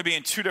so we're going to be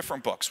in 2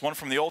 different books. One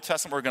from the Old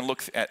Testament, we're going to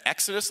look at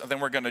Exodus, and then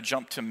we're going to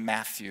jump to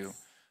Matthew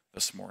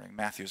this morning,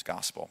 Matthew's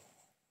gospel.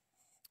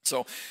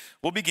 So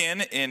we'll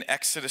begin in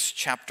Exodus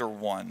chapter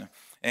 1.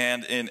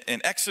 And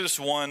in Exodus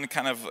 1,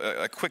 kind of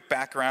a quick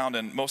background,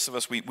 and most of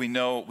us, we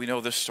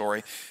know this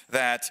story,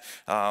 that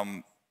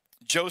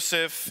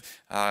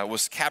Joseph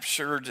was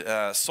captured,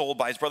 sold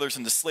by his brothers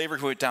into slavery,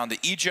 who went down to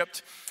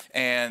Egypt.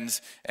 And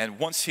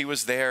once he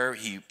was there,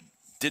 he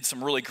did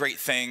some really great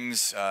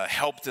things,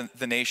 helped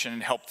the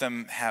nation, helped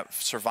them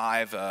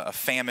survive a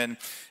famine.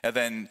 And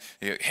then,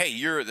 hey,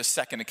 you're the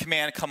second in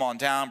command, come on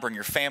down, bring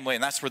your family.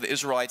 And that's where the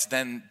Israelites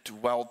then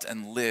dwelt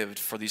and lived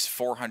for these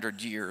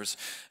 400 years.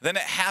 Then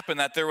it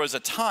happened that there was a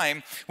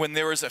time when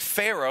there was a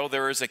Pharaoh,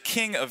 there was a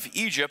king of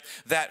Egypt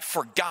that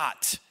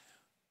forgot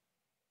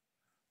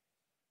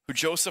who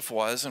Joseph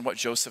was and what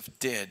Joseph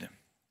did.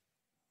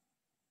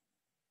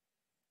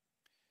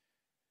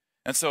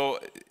 And so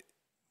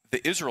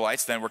the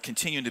Israelites then were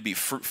continuing to be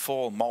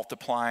fruitful,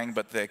 multiplying,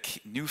 but the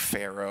new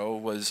Pharaoh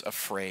was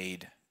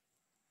afraid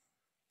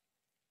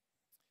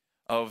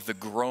of the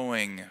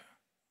growing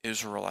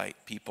Israelite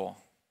people.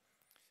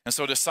 And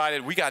so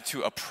decided we got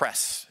to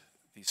oppress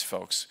these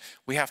folks.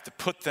 We have to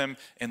put them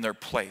in their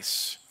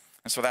place.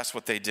 And so that's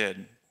what they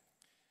did.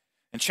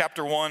 In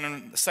chapter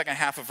 1, the second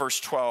half of verse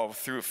 12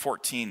 through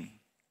 14,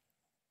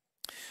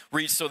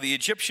 reads, so the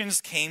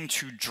Egyptians came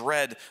to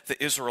dread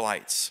the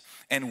Israelites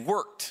and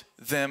worked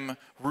them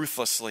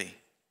ruthlessly.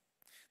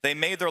 They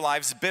made their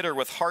lives bitter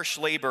with harsh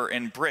labor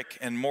in brick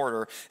and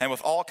mortar and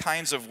with all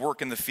kinds of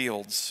work in the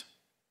fields.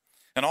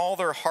 And all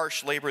their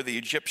harsh labor, the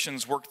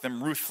Egyptians worked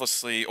them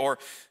ruthlessly or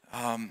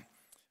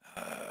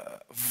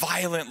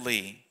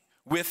violently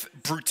with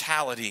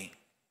brutality.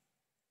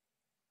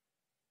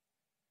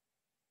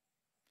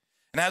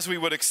 And as we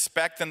would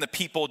expect, then the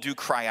people do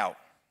cry out.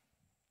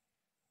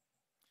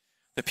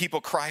 The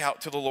people cry out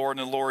to the Lord,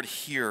 and the Lord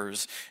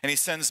hears. And he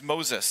sends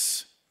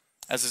Moses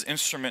as his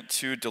instrument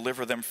to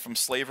deliver them from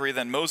slavery.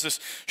 Then Moses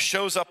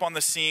shows up on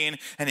the scene,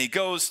 and he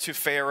goes to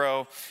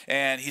Pharaoh,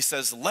 and he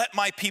says, let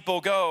my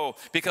people go,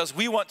 because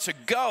we want to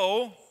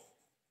go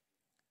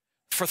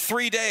for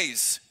 3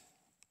 days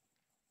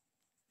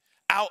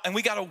out, and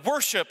we got to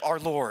worship our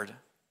Lord.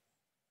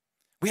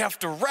 We have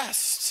to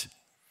rest,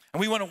 and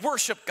we want to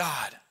worship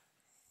God.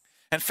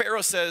 And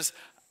Pharaoh says,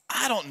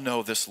 I don't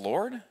know this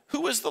Lord.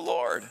 Who is the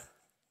Lord?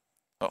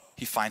 Well,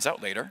 he finds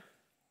out later.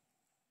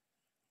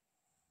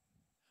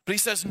 But he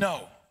says,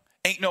 no,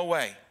 ain't no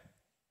way.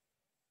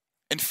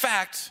 In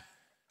fact,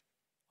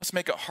 let's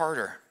make it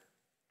harder.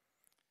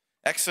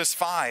 Exodus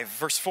 5,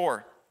 verse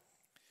 4.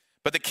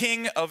 But the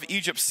king of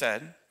Egypt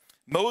said,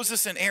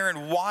 Moses and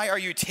Aaron, why are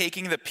you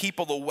taking the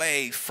people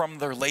away from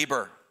their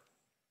labor?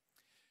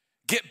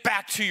 Get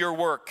back to your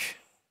work.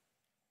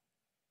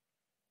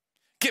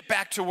 Get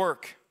back to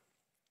work.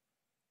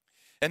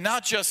 And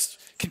not just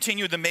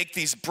continue to make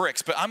these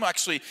bricks, but I'm not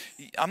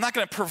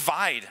going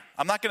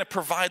to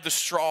provide the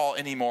straw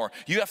anymore.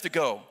 You have to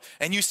go,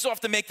 and you still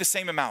have to make the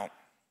same amount.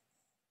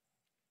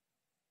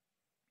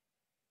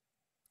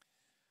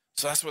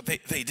 So that's what they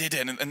did,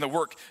 and the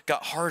work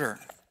got harder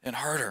and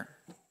harder.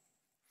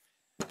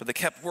 But they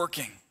kept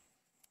working,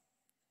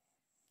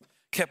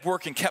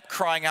 kept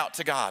crying out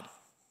to God.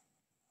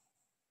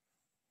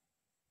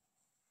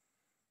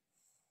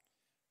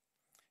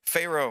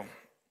 Pharaoh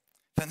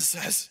then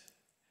says,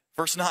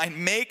 verse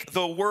 9, make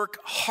the work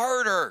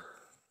harder.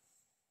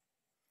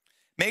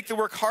 Make the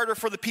work harder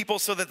for the people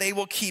so that they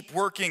will keep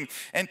working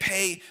and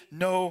pay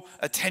no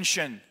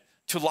attention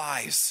to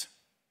lies.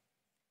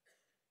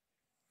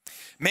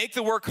 Make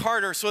the work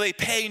harder so they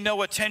pay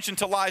no attention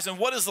to lies. And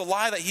what is the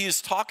lie that he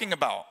is talking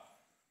about?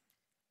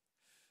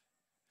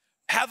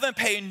 Have them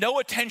pay no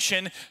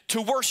attention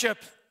to worship.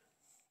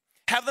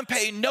 Have them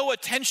pay no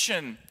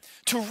attention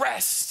to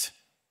rest.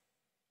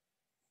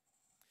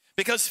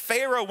 Because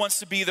Pharaoh wants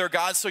to be their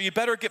God, so you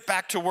better get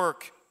back to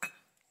work.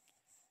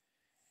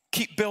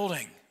 Keep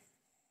building.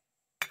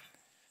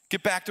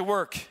 Get back to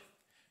work.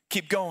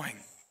 Keep going.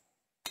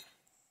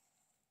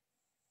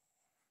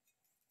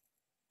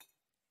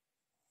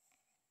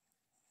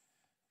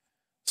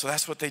 So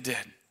that's what they did.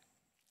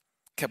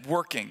 Kept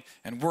working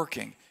and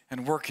working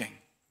and working.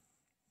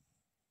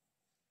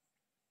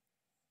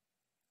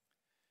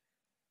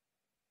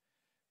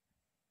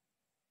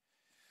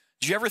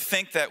 Do you ever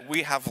think that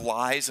we have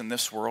lies in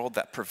this world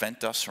that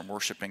prevent us from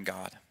worshiping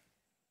God?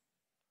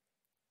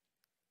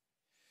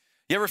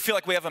 You ever feel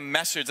like we have a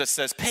message that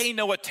says, pay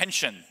no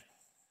attention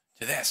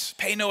to this,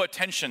 pay no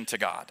attention to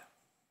God?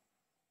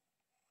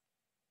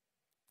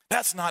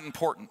 That's not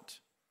important.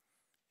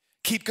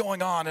 Keep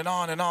going on and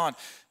on and on.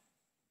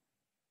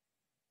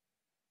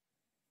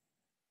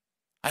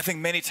 I think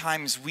many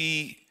times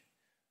we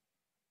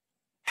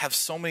have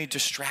so many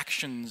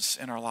distractions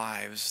in our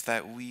lives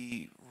that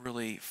we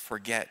really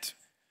forget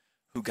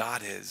who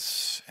God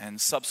is,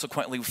 and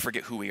subsequently we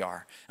forget who we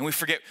are, and we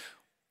forget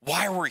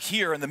why we're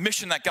here and the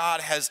mission that God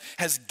has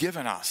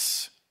given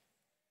us.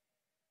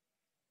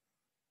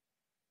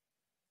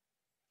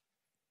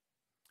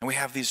 And we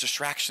have these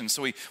distractions,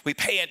 so we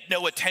pay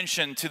no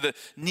attention to the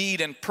need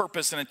and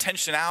purpose and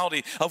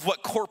intentionality of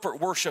what corporate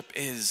worship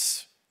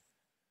is.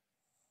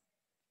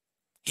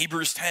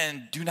 Hebrews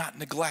 10, do not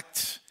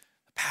neglect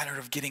the pattern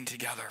of getting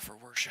together for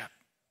worship.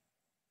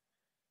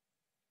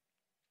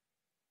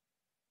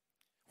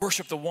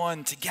 Worship the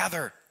one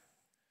together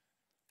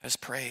as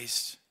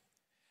praised.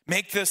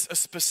 Make this a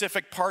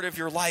specific part of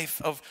your life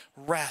of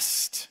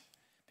rest,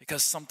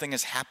 because something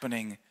is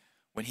happening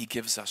when he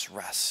gives us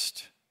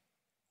rest.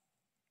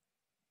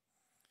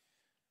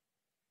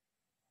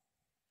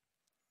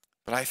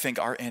 But I think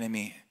our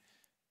enemy,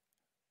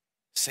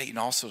 Satan,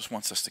 also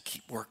wants us to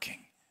keep working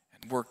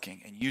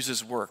and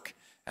uses work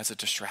as a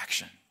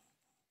distraction.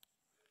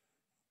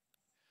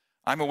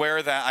 I'm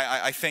aware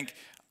that I think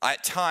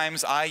at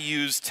times I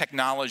use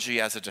technology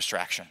as a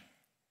distraction.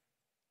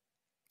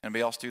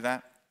 Anybody else do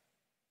that?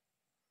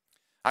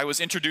 I was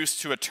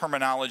introduced to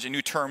a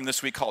new term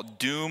this week called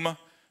doom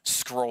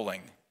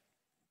scrolling.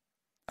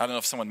 I don't know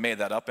if someone made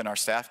that up in our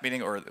staff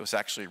meeting or it was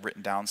actually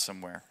written down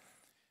somewhere.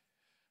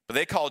 But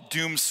they call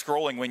doom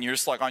scrolling when you're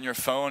just like on your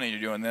phone and you're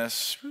doing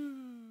this.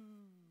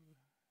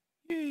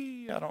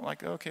 I don't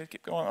like, okay,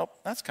 keep going. Oh,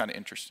 that's kind of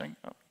interesting.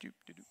 Oh, You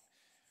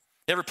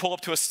ever pull up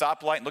to a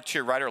stoplight and look to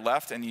your right or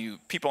left and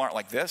people aren't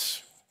like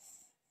this?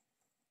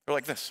 They're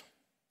like this.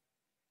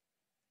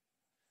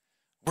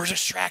 We're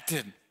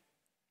distracted.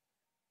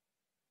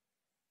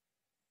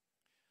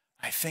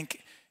 I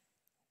think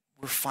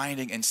we're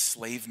finding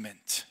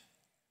enslavement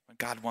when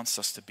God wants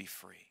us to be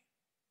free.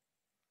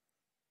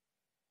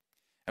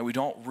 And we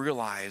don't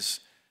realize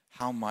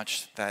how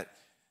much that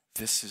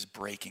this is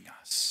breaking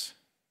us.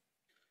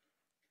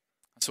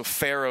 So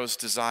Pharaoh's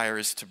desire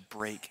is to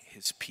break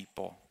his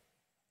people.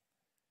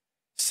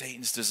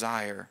 Satan's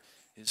desire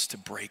is to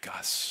break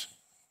us.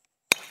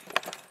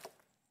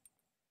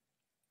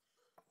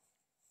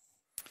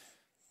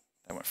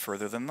 That went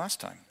further than last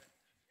time.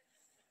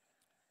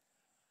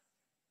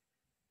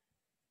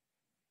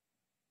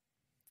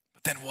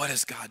 But then what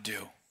does God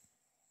do?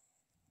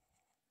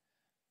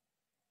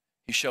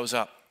 He shows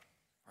up,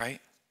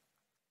 right?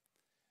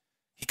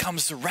 He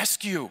comes to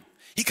rescue.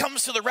 He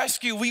comes to the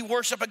rescue. We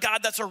worship a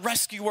God that's a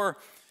rescuer.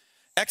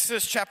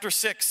 Exodus chapter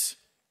 6.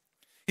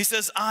 He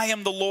says, I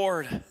am the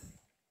Lord.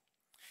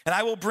 And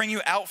I will bring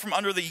you out from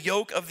under the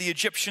yoke of the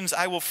Egyptians.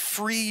 I will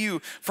free you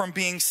from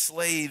being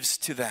slaves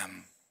to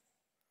them.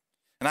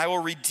 And I will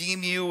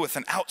redeem you with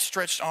an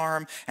outstretched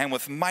arm and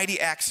with mighty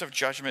acts of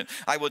judgment.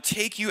 I will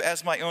take you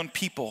as my own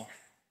people,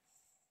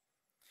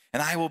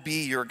 and I will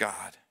be your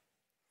God.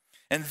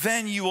 And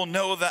then you will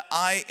know that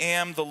I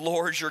am the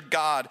Lord your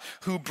God,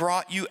 who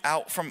brought you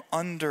out from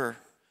under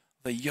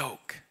the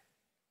yoke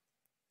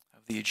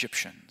of the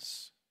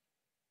Egyptians.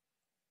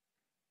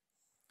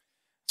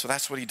 So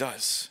that's what he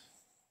does.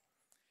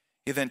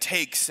 He then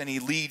takes and he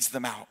leads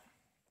them out.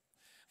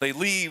 They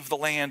leave the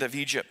land of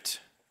Egypt.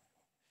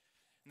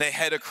 They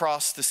head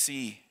across the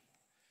sea.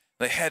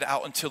 They head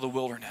out into the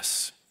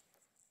wilderness,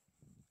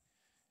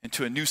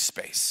 into a new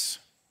space,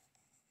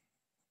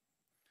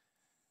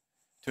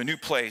 to a new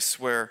place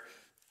where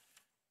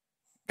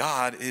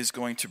God is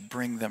going to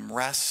bring them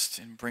rest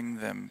and bring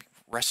them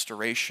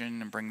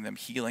restoration and bring them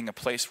healing, a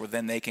place where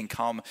then they can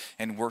come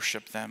and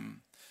worship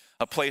them,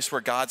 a place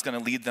where God's going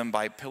to lead them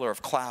by a pillar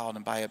of cloud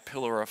and by a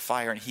pillar of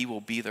fire, and he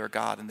will be their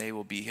God and they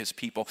will be his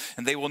people,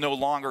 and they will no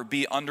longer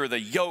be under the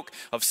yoke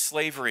of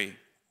slavery.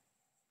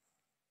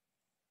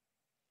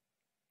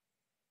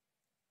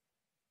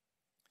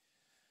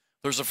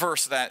 There's a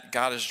verse that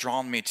God has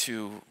drawn me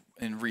to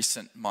in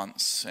recent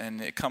months,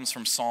 and it comes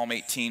from Psalm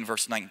 18,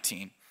 verse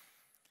 19.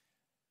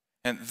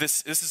 And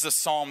this is a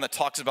psalm that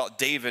talks about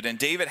David, and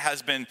David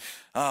has been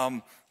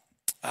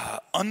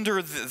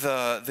under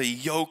the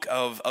yoke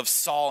of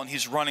Saul, and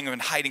he's running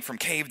and hiding from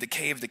cave to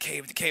cave to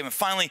cave to cave, and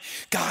finally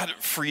God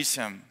frees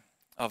him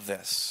of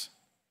this.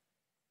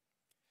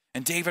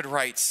 And David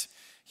writes,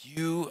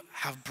 "You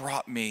have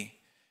brought me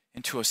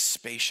into a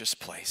spacious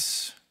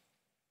place,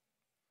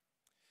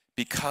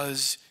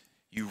 because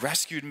you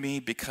rescued me,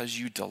 because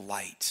you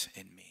delight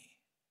in me."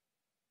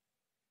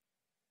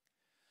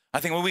 I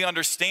think when we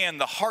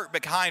understand the heart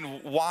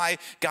behind why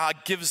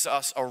God gives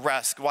us a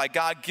rest, why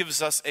God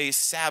gives us a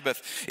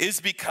Sabbath, is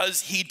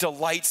because he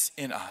delights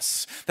in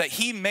us. That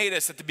he made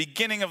us at the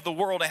beginning of the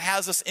world and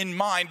has us in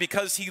mind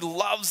because he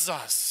loves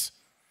us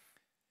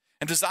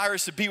and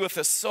desires to be with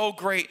us so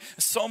great,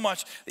 so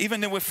much.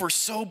 Even if we're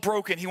so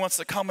broken, he wants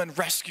to come and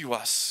rescue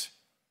us.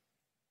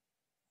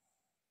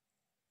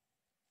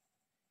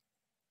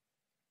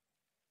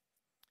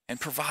 And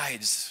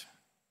provides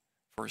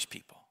for his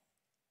people.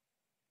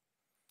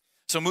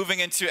 So moving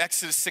into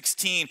Exodus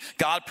 16,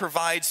 God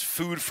provides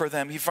food for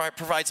them. He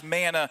provides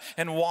manna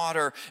and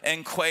water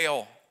and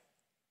quail.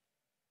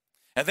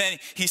 And then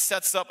he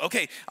sets up,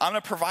 okay, I'm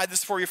going to provide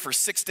this for you for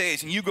 6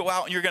 days, and you go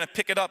out and you're going to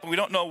pick it up, and we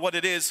don't know what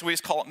it is, so we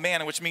just call it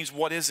manna, which means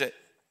what is it?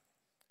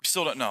 We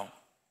still don't know.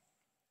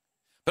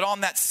 But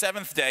on that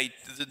seventh day,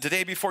 the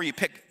day before, you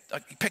pick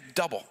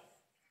double.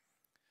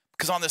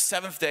 Because on the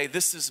seventh day,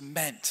 this is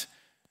meant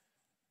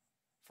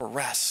for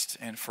rest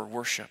and for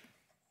worship.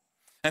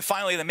 And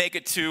finally, they make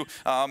it to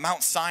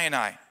Mount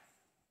Sinai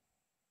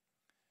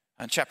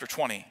in chapter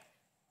 20.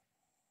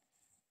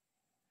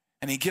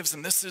 And he gives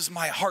them, this is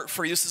my heart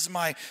for you. This is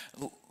my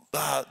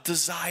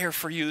desire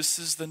for you. This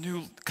is the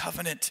new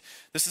covenant.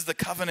 This is the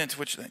covenant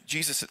which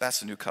Jesus, that's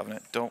the new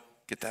covenant. Don't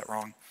get that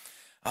wrong.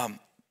 And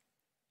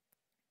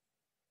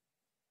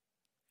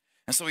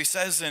so he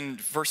says in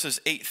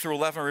verses 8 through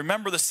 11,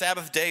 remember the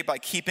Sabbath day by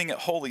keeping it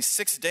holy.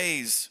 6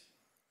 days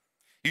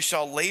you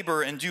shall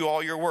labor and do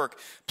all your work.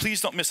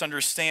 Please don't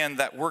misunderstand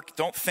that work.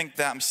 Don't think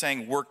that I'm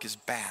saying work is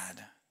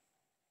bad.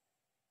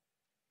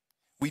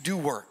 We do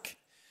work.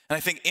 And I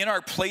think in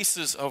our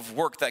places of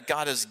work that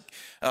God has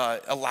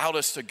allowed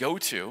us to go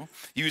to,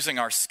 using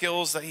our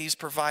skills that he's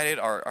provided,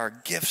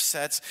 our gift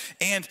sets,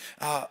 and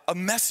a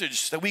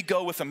message, that we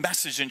go with a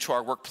message into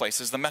our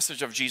workplaces, the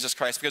message of Jesus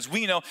Christ, because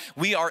we know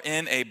we are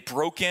in a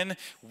broken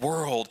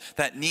world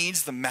that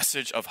needs the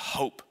message of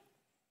hope.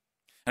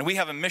 And we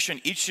have a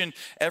mission each and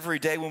every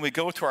day when we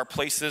go to our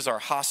places, our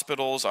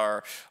hospitals,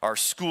 our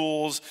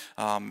schools,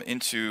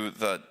 into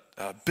the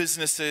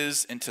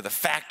businesses, into the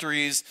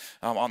factories,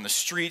 on the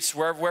streets,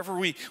 wherever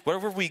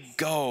we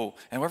go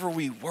and wherever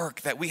we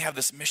work, that we have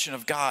this mission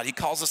of God. He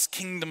calls us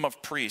kingdom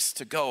of priests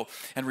to go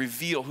and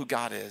reveal who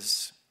God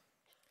is.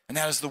 And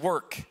that is the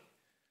work.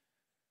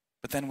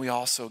 But then we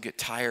also get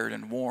tired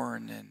and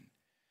worn, and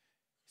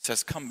he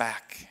says, come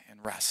back and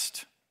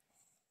rest.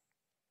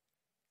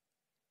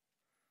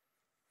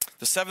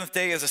 The seventh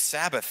day is a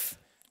Sabbath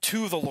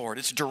to the Lord.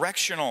 It's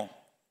directional.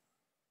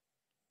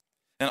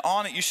 And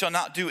on it you shall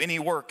not do any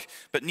work,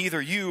 but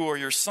neither you or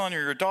your son or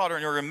your daughter,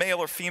 nor your male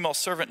or female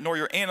servant, nor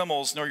your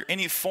animals, nor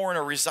any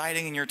foreigner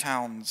residing in your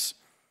towns.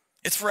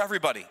 It's for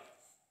everybody.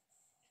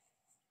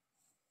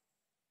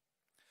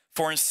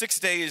 For in 6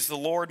 days the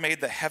Lord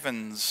made the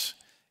heavens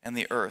and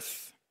the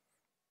earth,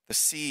 the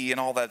sea and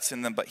all that's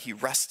in them, but he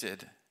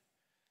rested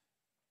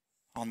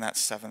on that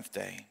seventh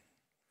day.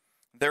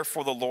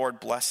 Therefore the Lord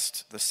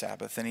blessed the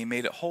Sabbath, and he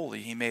made it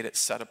holy. He made it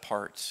set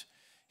apart.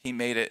 He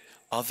made it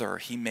other.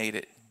 He made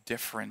it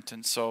different.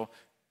 And so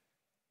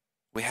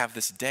we have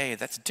this day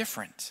that's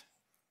different.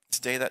 This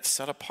day that's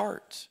set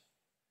apart.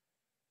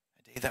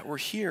 A day that we're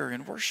here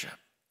in worship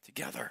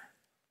together.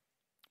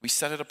 We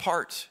set it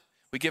apart.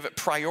 We give it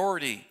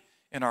priority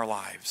in our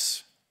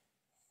lives.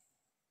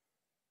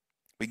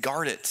 We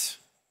guard it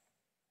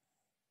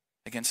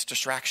against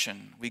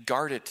distraction. We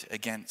guard it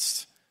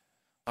against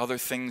other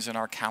things in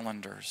our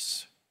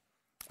calendars.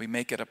 We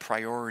make it a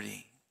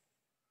priority.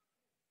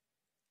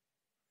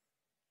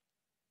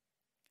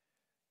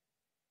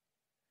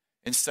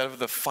 Instead of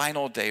the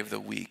final day of the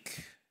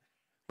week,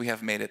 we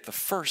have made it the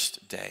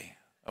first day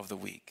of the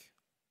week.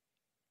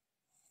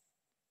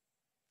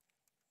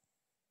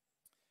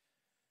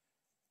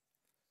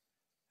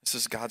 This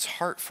is God's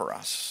heart for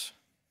us.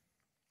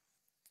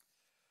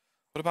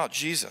 What about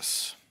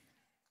Jesus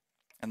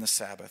and the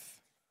Sabbath?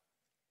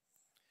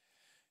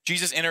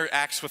 Jesus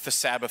interacts with the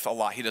Sabbath a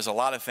lot. He does a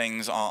lot of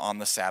things on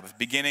the Sabbath.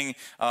 Beginning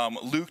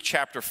Luke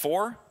chapter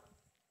 4.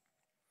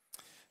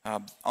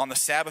 On the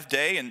Sabbath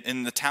day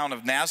in the town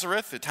of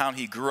Nazareth, the town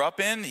he grew up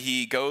in,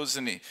 he goes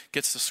and he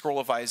gets the scroll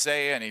of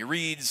Isaiah and he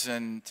reads,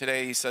 and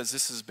today he says,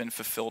 this has been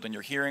fulfilled in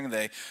your hearing.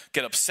 They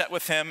get upset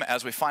with him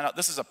as we find out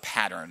this is a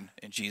pattern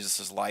in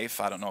Jesus' life.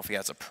 I don't know if he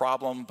has a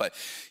problem, but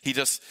he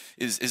just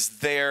is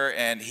there,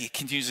 and he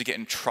continues to get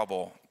in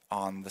trouble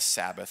on the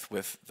Sabbath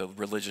with the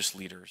religious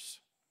leaders.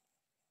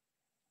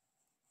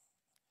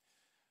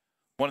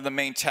 One of the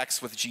main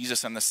texts with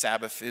Jesus and the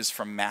Sabbath is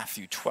from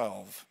Matthew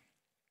 12.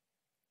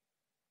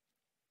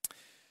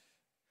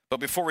 But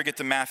before we get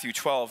to Matthew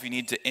 12, you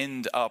need to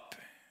end up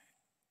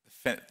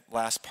the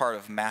last part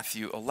of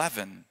Matthew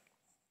 11.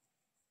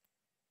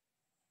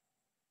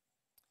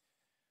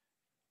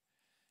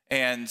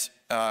 And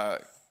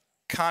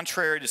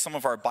contrary to some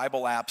of our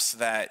Bible apps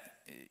that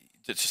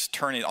just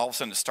turn it, all of a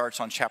sudden it starts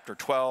on chapter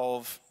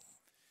 12,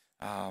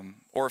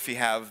 or if you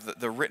have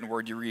the written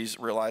word, you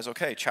realize,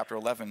 okay, chapter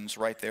 11 is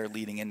right there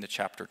leading into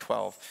chapter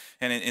 12.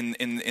 And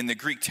in the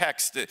Greek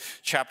text,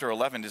 chapter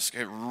 11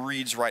 it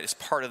reads right as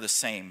part of the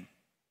same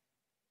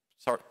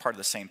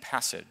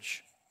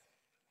passage.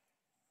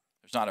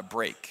 There's not a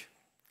break.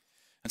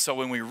 And so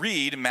when we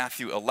read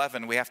Matthew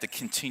 11, we have to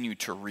continue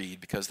to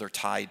read because they're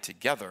tied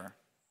together.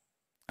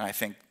 And I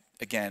think,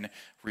 again,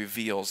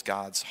 reveals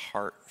God's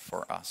heart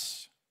for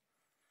us.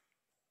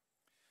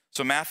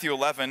 So Matthew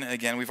 11,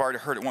 again, we've already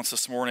heard it once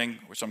this morning,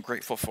 which I'm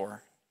grateful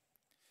for.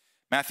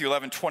 Matthew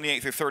 11,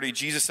 28 through 30,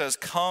 Jesus says,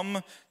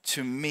 "Come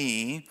to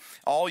me,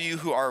 all you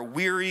who are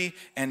weary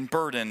and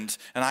burdened,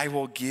 and I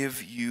will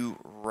give you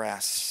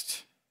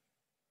rest.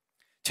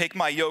 Take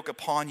my yoke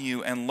upon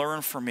you and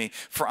learn from me,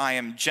 for I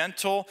am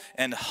gentle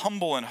and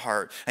humble in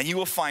heart, and you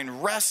will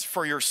find rest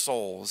for your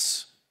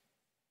souls.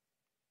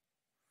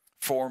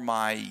 For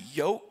my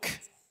yoke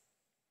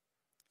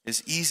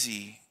is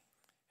easy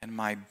and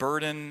my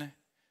burden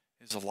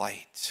is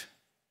light."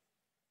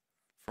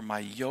 For my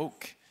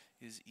yoke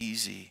is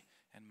easy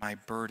and my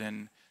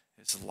burden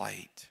is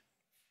light.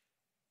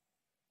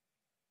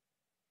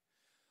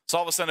 So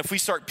all of a sudden, if we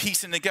start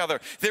piecing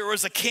together, there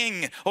was a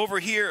king over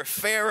here,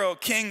 Pharaoh,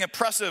 king,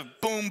 oppressive,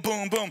 boom,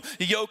 boom, boom,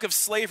 the yoke of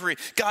slavery.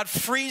 God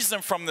frees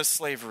them from this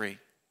slavery.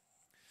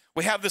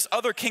 We have this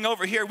other king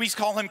over here, we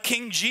call him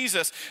King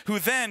Jesus, who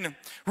then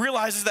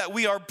realizes that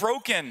we are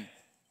broken.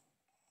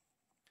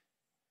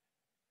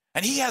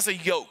 And he has a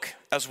yoke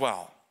as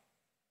well.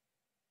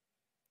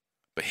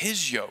 But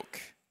his yoke,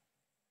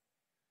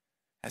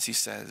 as he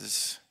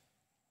says,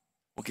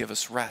 will give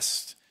us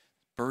rest.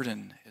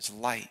 Burden is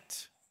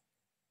light.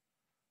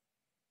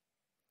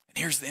 And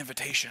here's the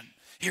invitation.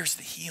 Here's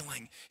the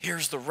healing.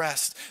 Here's the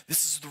rest.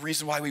 This is the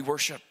reason why we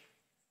worship.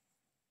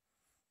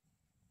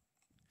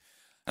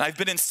 And I've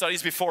been in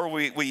studies before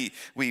we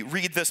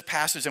read this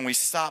passage and we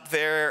stop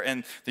there,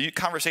 and the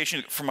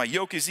conversation, for my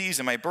yoke is easy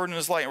and my burden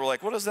is light. And we're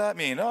like, what does that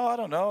mean? Oh, I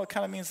don't know. It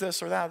kind of means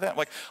this or that. I'm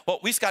like, well,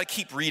 we just got to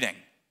keep reading.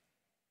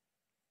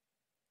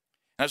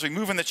 And as we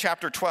move into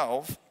chapter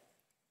 12,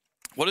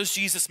 what does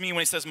Jesus mean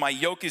when he says, my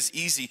yoke is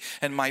easy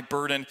and my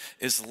burden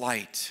is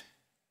light?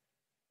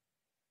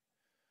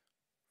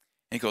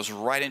 And he goes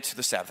right into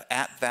the Sabbath.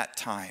 At that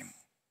time,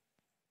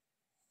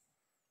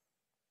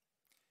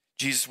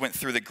 Jesus went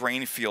through the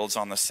grain fields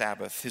on the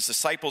Sabbath. His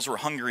disciples were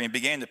hungry and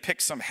began to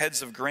pick some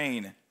heads of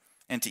grain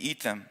and to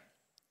eat them.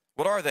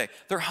 What are they?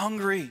 They're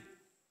hungry.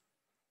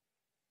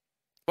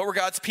 What were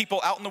God's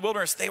people out in the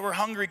wilderness? They were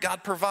hungry.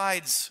 God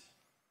provides.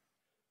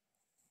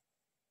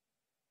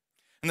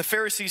 And the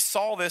Pharisees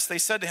saw this. They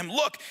said to him,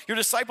 look, your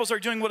disciples are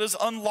doing what is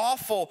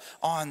unlawful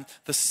on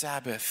the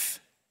Sabbath.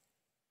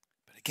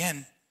 But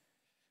again,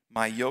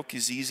 my yoke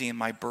is easy and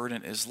my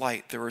burden is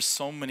light. There were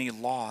so many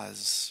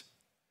laws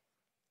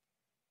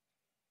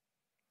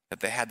that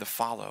they had to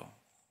follow.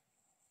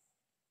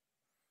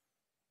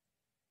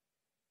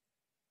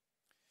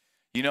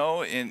 You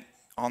know,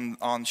 on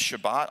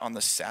Shabbat, on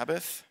the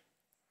Sabbath,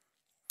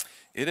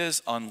 it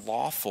is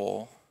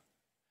unlawful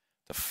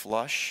to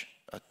flush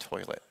a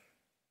toilet.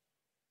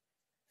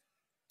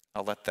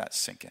 I'll let that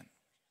sink in.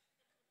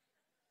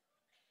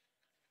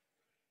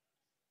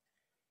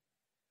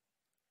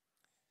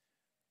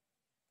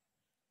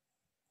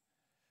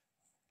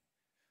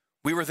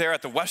 We were there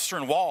at the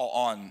Western Wall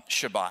on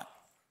Shabbat,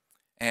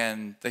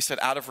 and they said,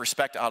 out of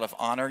respect, out of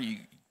honor, you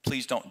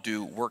please don't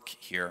do work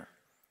here,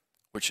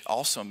 which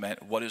also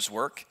meant, what is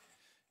work?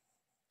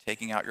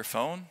 taking out your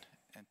phone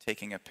and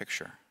taking a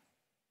picture.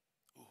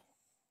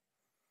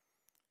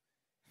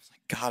 It's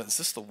like, God, is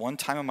this the one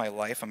time in my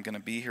life I'm going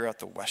to be here at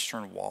the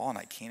Western Wall and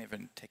I can't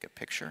even take a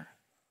picture?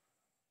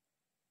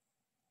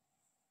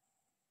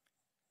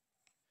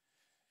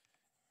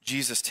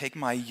 Jesus, take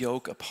my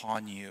yoke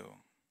upon you.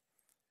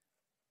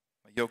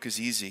 My yoke is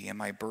easy and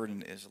my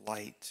burden is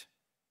light.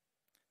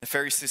 The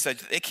Pharisees said,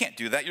 they can't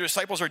do that. Your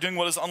disciples are doing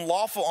what is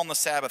unlawful on the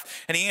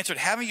Sabbath. And he answered,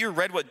 haven't you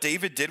read what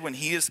David did when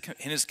he and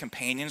his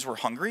companions were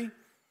hungry?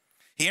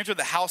 He entered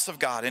the house of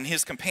God, and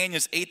his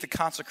companions ate the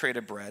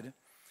consecrated bread,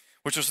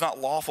 which was not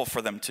lawful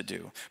for them to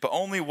do, but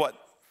only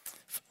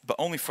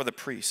for the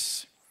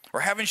priests. Or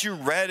haven't you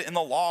read in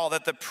the law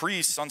that the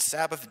priests on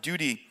Sabbath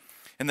duty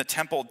in the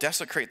temple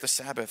desecrate the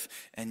Sabbath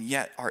and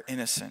yet are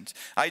innocent?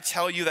 I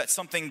tell you that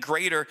something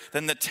greater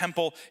than the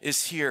temple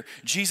is here.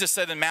 Jesus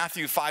said in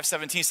Matthew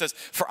 5:17, says,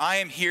 for I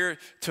am here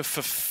to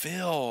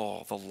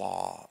fulfill the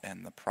law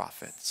and the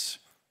prophets.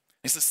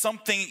 He says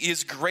something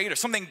is greater.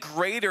 Something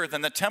greater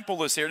than the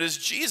temple is here. It is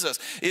Jesus.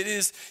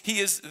 He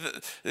is,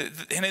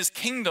 and his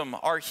kingdom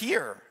are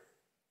here.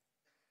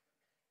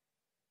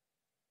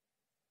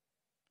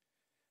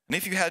 And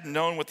if you had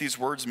known what these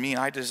words mean,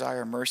 I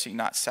desire mercy,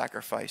 not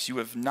sacrifice, you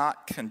have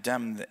not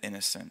condemned the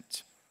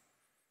innocent.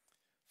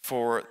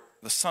 For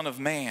the Son of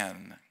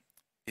Man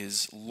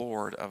is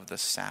Lord of the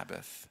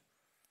Sabbath.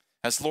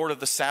 As Lord of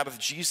the Sabbath,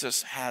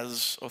 Jesus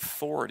has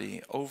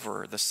authority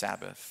over the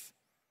Sabbath.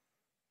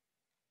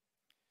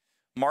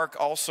 Mark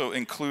also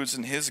includes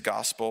in his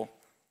gospel,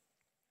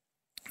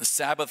 the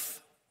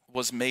Sabbath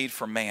was made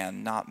for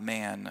man, not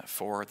man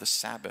for the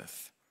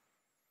Sabbath.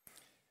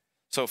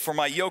 So, for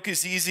my yoke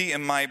is easy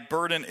and my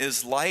burden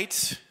is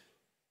light.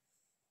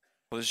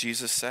 What does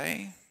Jesus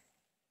say?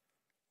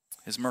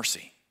 His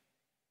mercy.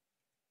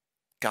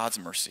 God's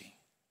mercy.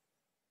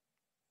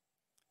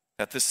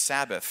 That this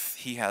Sabbath,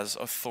 he has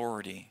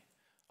authority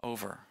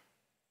over.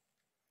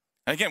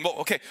 And again, well,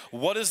 okay,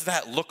 what does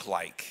that look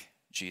like,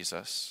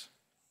 Jesus?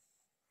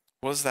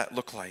 What does that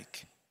look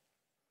like?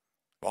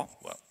 Well,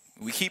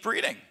 we keep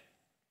reading.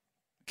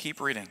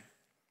 Keep reading.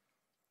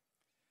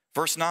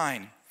 Verse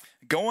 9.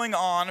 Going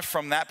on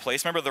from that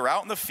place, remember they're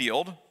out in the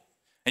field,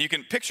 and you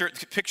can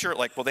picture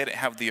like, well, they didn't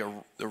have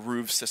the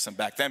roof system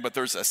back then, but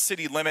there's a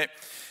city limit,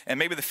 and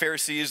maybe the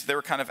Pharisees, they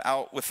were kind of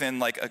out within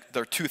like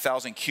their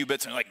 2,000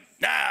 cubits, and like,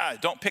 nah,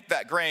 don't pick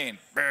that grain,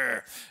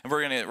 and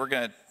we're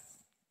gonna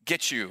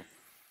get you.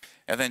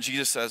 And then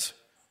Jesus says,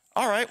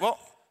 all right, well,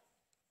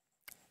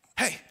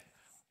 hey,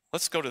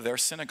 let's go to their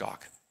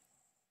synagogue.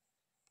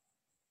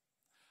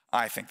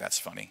 I think that's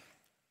funny.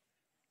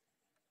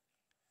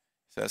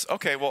 Says,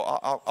 okay, well,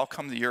 I'll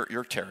come to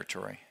your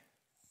territory.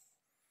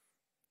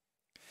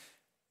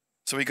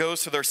 So he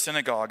goes to their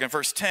synagogue. In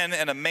verse 10,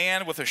 and a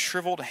man with a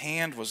shriveled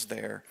hand was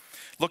there,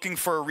 looking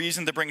for a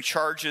reason to bring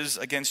charges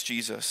against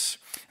Jesus.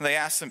 And they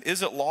asked him,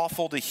 is it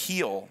lawful to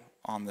heal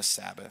on the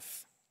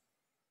Sabbath?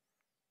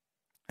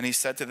 And he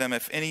said to them,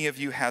 if any of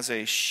you has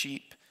a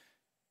sheep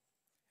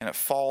and it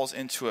falls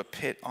into a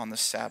pit on the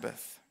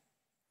Sabbath,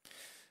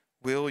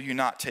 will you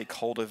not take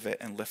hold of it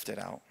and lift it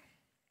out?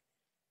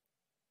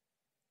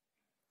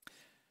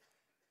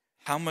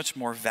 How much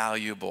more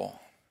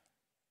valuable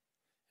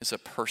is a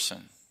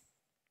person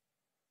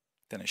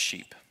than a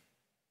sheep?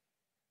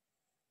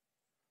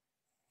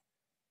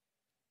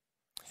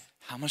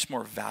 How much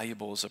more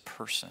valuable is a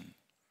person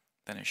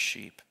than a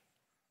sheep?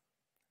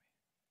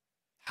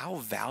 How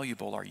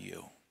valuable are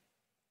you?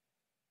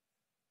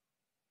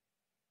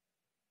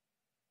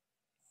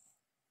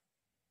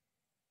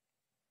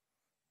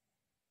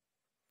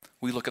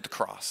 We look at the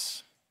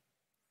cross.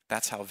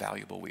 That's how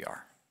valuable we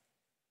are.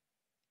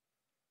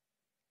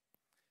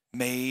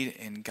 Made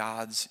in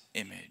God's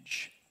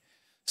image,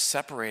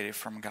 separated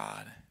from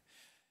God,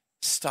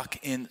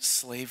 stuck in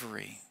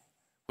slavery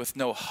with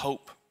no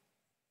hope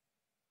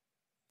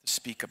to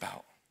speak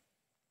about.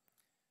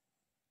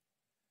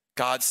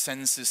 God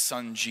sends his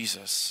son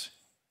Jesus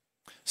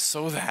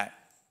so that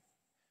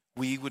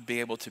we would be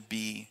able to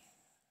be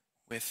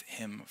with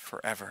him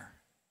forever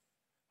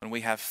when we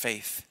have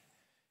faith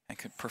and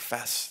can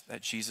profess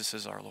that Jesus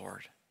is our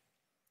Lord.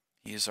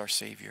 He is our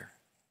Savior.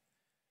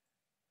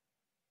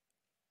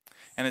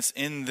 And it's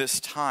in this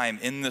time,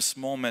 in this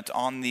moment,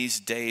 on these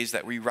days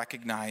that we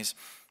recognize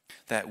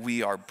that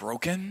we are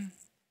broken.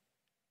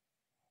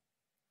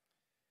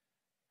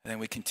 And then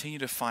we continue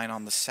to find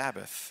on the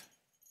Sabbath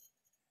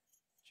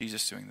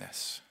Jesus doing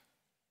this.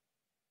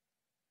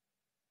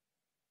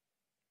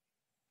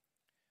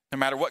 No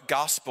matter what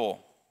gospel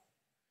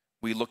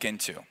we look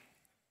into,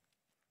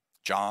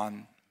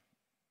 John,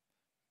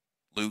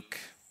 Luke,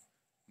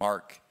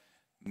 Mark,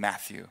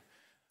 Matthew,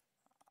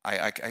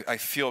 I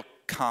feel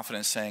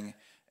confident saying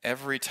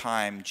every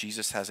time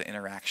Jesus has an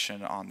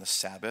interaction on the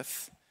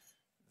Sabbath,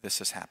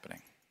 this is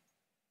happening.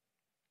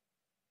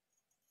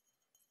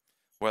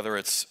 Whether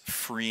it's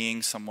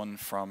freeing someone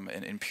from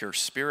an impure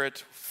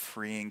spirit,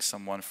 freeing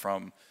someone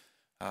from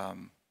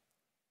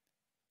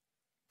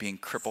being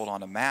crippled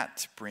on a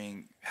mat,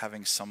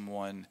 having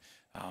someone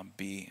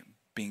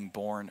being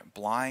born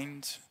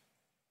blind,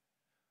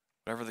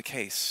 Whatever the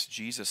case,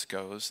 Jesus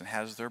goes and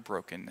has their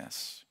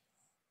brokenness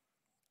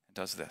and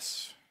does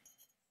this.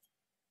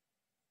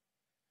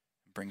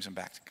 Brings them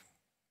back,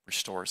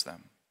 restores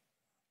them.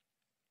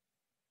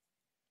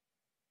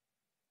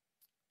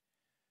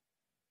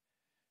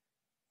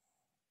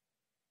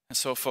 And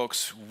so,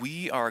 folks,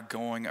 we are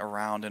going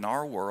around in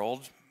our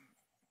world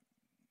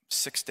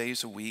 6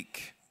 days a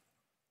week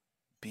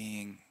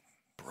being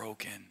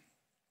broken,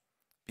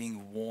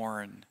 being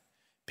worn,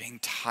 being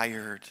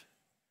tired.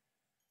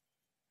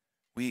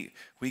 We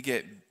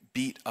get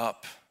beat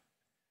up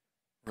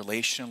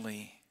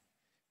relationally.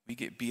 We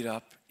get beat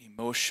up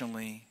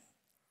emotionally.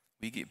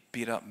 We get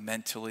beat up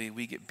mentally.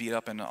 We get beat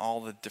up in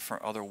all the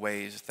different other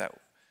ways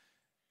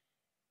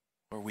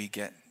where we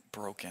get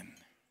broken.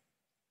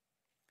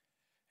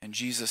 And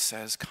Jesus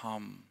says,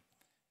 come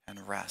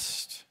and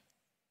rest.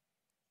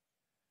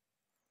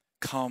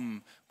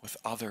 Come with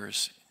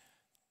others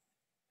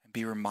and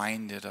be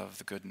reminded of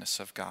the goodness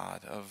of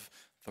God, of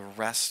the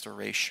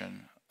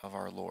restoration of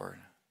our Lord.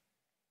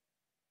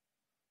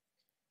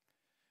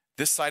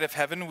 This side of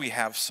heaven, we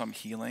have some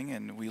healing,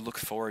 and we look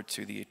forward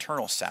to the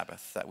eternal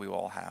Sabbath that we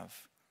all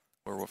have,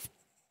 where we're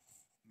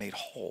made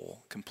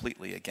whole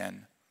completely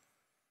again.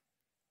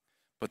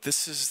 But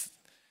this is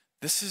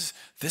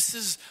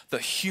the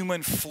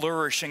human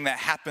flourishing that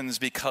happens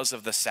because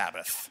of the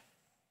Sabbath.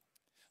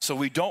 So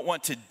we don't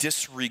want to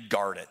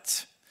disregard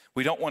it.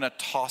 We don't want to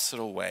toss it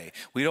away.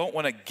 We don't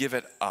want to give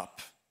it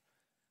up.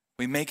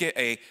 We make it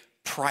a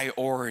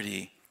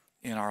priority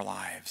in our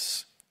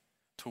lives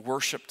to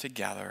worship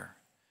together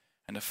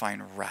and to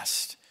find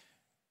rest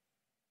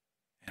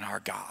in our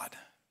God.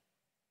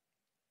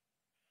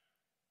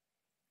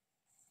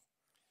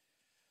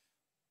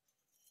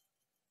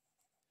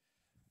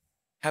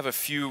 I have a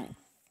few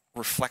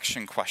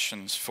reflection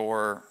questions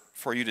for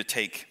you to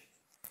take.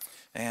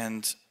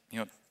 And,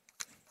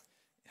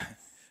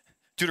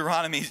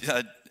 Deuteronomy,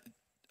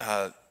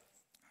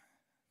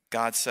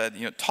 God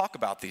said, talk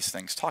about these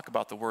things. Talk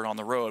about the word on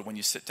the road when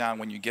you sit down,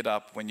 when you get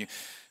up, when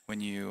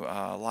you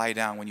lie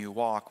down, when you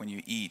walk, when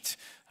you eat.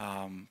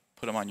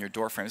 Put them on your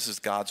doorframe. This is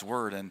God's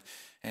word,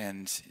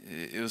 and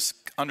it was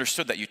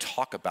understood that you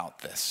talk about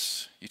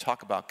this. You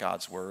talk about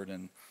God's word,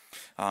 and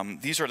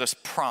these are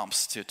just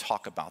prompts to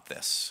talk about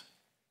this.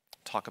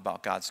 Talk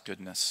about God's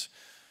goodness.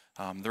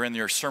 They're in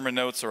your sermon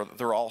notes, or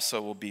they're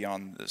also will be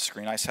on the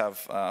screen. I just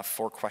have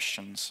 4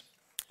 questions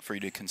for you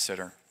to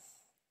consider.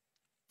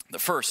 The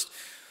first,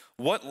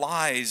 what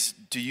lies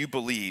do you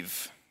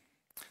believe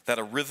that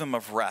a rhythm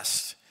of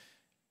rest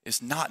is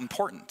not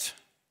important?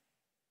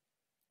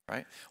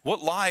 Right?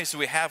 What lies do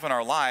we have in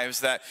our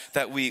lives that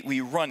we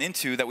run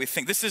into, that we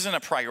think, this isn't a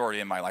priority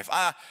in my life?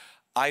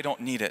 I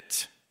don't need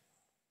it.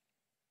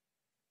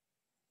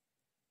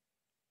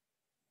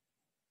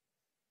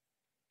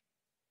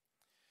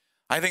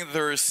 I think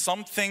there is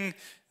something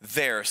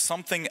there,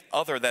 something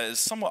other that is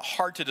somewhat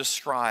hard to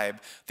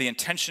describe, the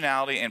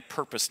intentionality and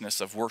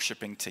purposeness of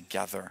worshiping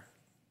together.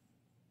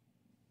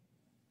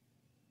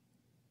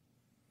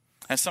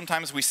 And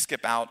sometimes we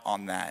skip out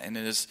on that, and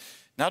it is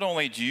not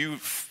only do you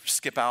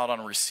skip out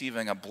on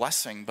receiving a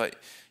blessing, but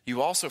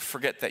you also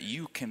forget that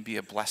you can be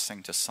a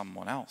blessing to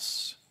someone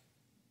else.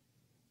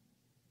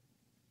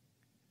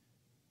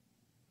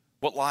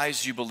 What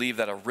lies do you believe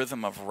that a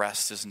rhythm of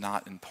rest is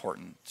not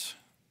important?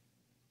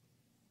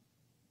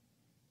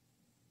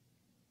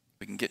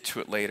 We can get to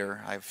it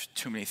later. I have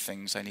too many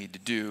things I need to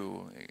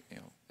do,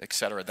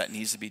 etc. That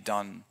needs to be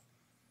done.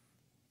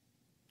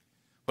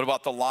 What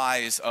about the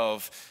lies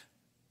of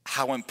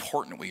how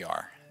important we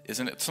are?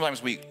 Isn't it?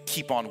 Sometimes we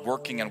keep on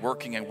working and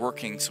working and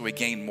working so we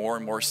gain more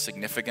and more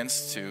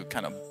significance to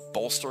kind of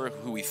bolster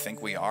who we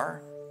think we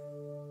are.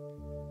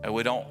 And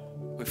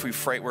we're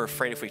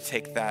afraid if we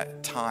take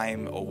that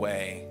time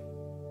away,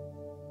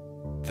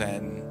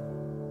 then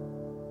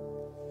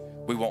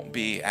we won't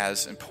be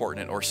as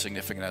important or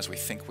significant as we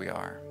think we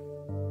are.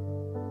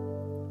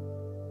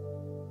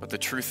 But the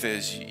truth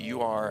is,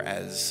 you are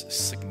as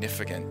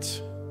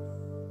significant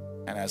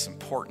and as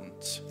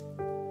important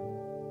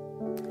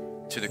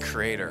to the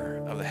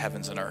Creator of the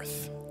heavens and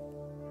earth.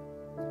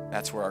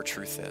 That's where our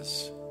truth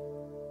is.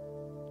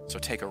 So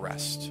take a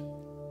rest.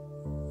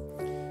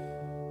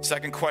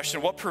 Second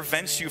question, what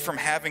prevents you from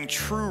having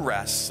true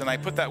rest? And I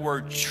put that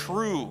word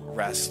true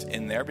rest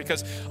in there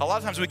because a lot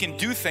of times we can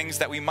do things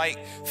that we might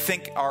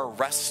think are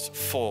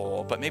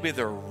restful, but maybe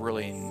they're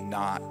really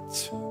not.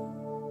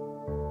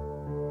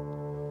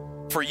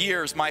 For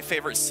years, my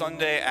favorite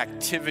Sunday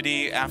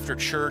activity after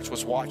church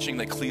was watching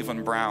the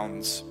Cleveland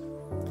Browns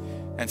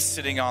and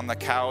sitting on the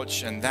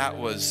couch, and that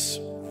was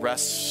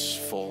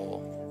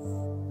restful.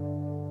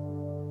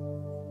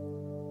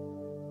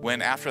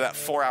 When after that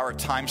 4-hour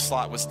time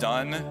slot was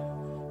done,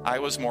 I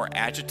was more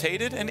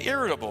agitated and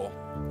irritable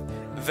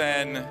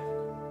than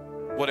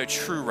what a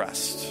true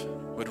rest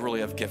would really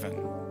have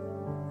given.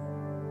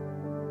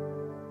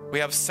 We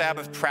have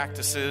Sabbath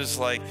practices,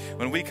 like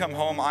when we come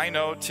home, I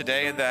know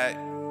today that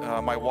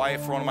my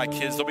wife or one of my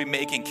kids, they'll be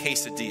making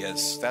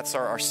quesadillas. That's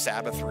our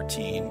Sabbath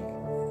routine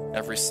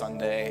every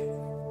Sunday.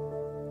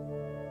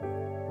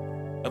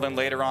 And then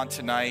later on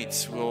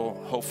tonight, we'll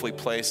hopefully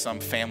play some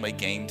family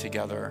game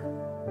together,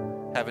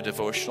 have a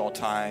devotional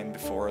time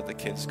before the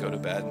kids go to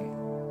bed.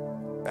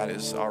 That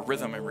is our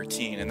rhythm and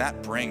routine, and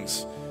that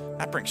brings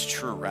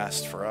true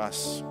rest for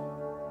us.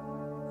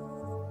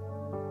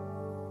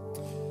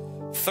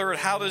 Third,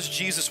 how does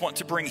Jesus want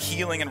to bring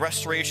healing and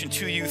restoration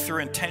to you through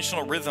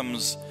intentional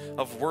rhythms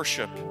of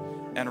worship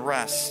and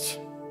rest?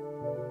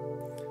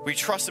 We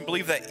trust and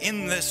believe that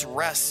in this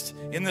rest,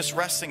 in this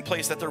resting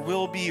place, that there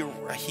will be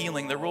a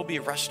healing, there will be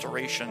a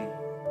restoration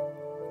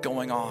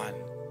going on.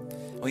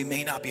 We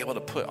may not be able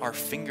to put our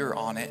finger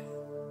on it,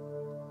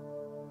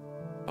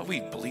 but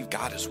we believe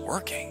God is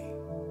working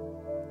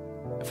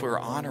if we're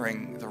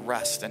honoring the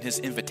rest and his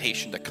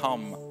invitation to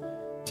come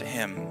to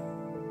him.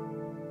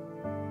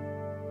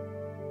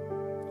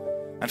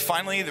 And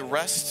finally, the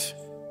rest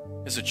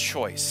is a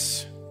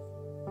choice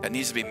that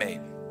needs to be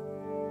made.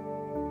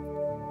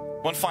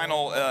 One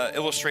final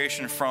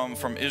illustration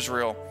from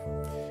Israel,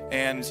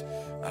 and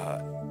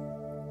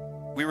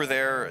we were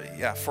there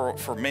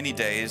for many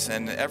days,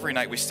 and every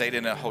night we stayed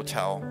in a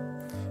hotel,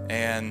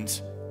 and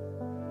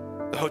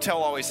the hotel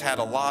always had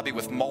a lobby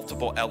with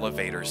multiple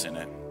elevators in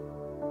it.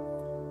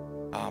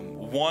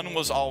 One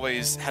was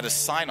always had a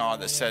sign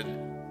on that said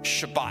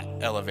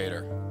Shabbat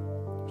elevator,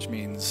 which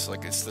means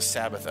like it's the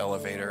Sabbath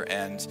elevator,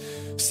 and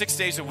 6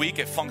 days a week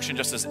it functioned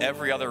just as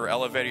every other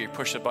elevator. You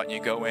push the button,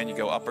 you go in, you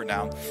go up or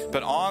down.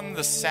 But on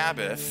the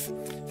Sabbath,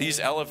 these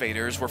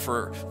elevators were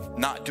for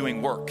not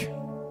doing work.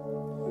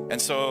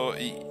 And so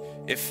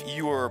if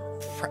you were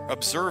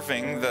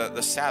observing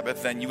the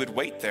Sabbath, then you would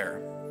wait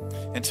there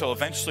until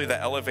eventually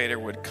the elevator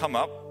would come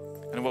up,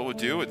 and what it would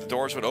do, the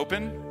doors would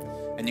open,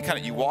 and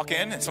you walk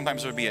in, and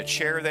sometimes there would be a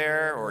chair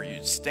there, or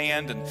you'd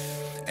stand,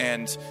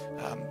 and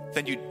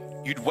then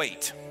you'd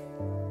wait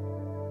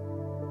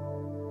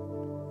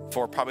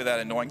for probably that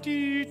annoying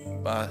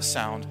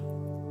sound.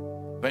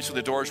 Eventually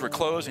the doors would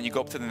close, and you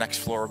go up to the next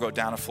floor or go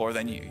down a floor.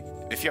 Then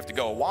if you have to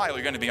go a while,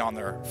 you're going to be on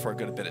there for a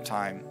good bit of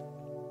time.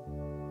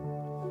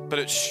 But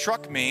it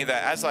struck me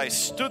that as I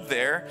stood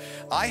there,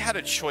 I had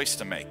a choice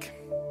to make.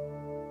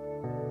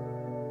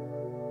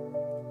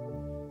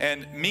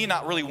 And me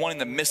not really wanting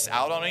to miss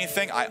out on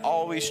anything, I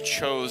always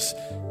chose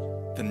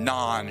the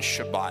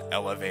non-Shabbat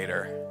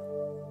elevator,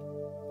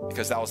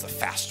 because that was the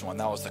fast one,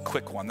 that was the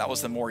quick one, that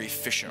was the more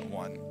efficient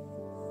one.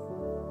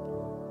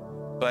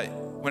 But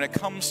when it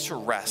comes to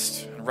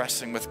rest and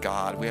resting with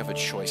God, we have a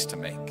choice to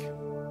make.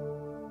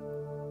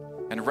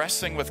 And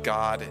resting with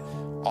God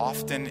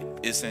often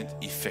isn't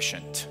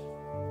efficient,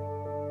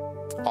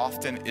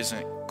 often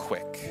isn't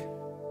quick.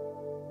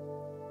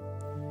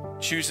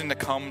 Choosing to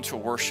come to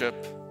worship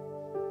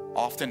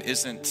often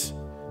isn't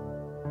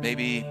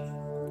maybe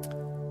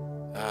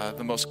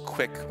the most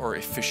quick or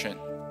efficient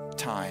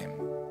time,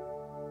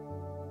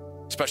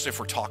 especially if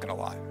we're talking a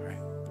lot,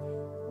 right?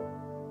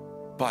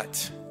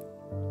 But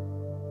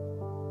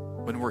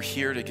when we're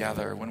here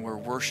together, when we're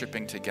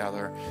worshiping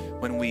together,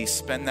 when we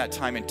spend that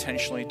time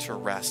intentionally to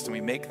rest and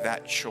we make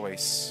that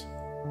choice,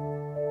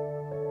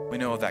 we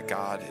know that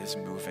God is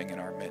moving in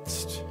our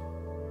midst.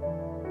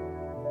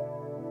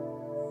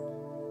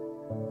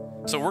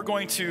 So we're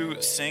going to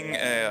sing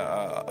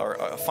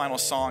a final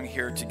song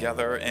here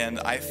together, and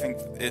I think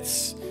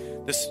this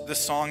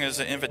song is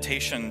an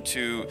invitation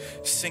to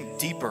sink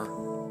deeper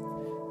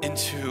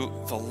into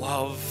the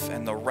love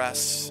and the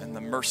rest and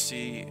the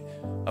mercy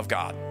of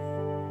God.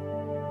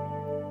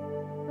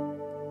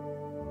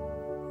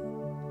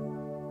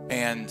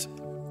 And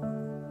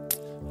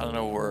I don't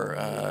know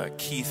where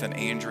Keith and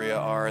Andrea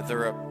are.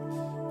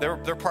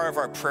 They're part of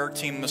our prayer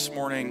team this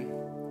morning,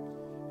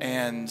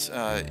 and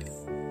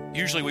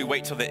usually we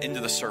wait till the end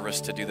of the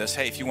service to do this.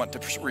 Hey, if you want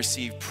to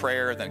receive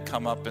prayer, then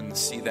come up and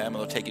see them,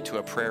 and they'll take you to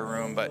a prayer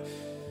room. But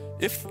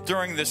if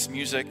during this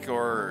music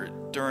or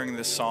during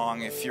this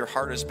song, if your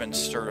heart has been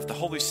stirred, if the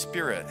Holy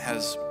Spirit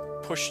has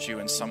pushed you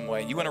in some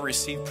way, you want to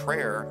receive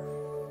prayer,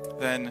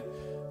 then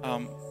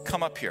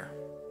come up here.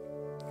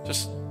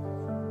 Just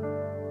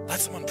let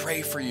someone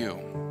pray for you.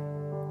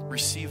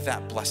 Receive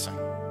that blessing.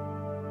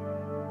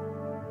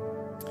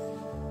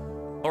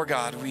 Lord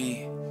God,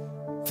 we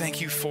thank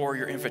you for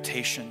your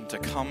invitation to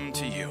come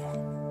to you,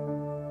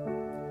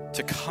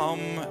 to come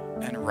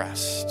and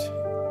rest.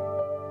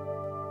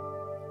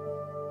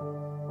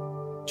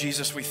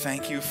 Jesus, we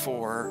thank you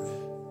for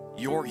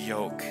your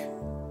yoke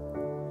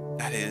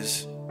that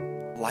is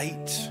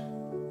light.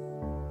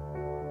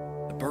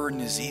 The burden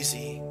is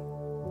easy.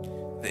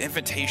 The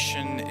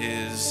invitation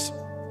is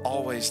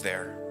always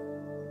there.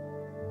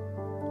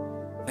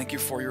 Thank you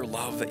for your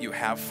love that you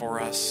have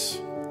for us,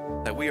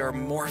 that we are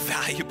more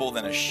valuable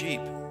than a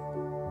sheep.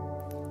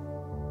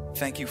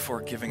 Thank you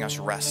for giving us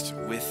rest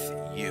with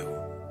you.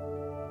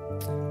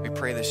 We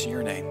pray this in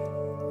your name.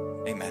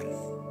 Amen.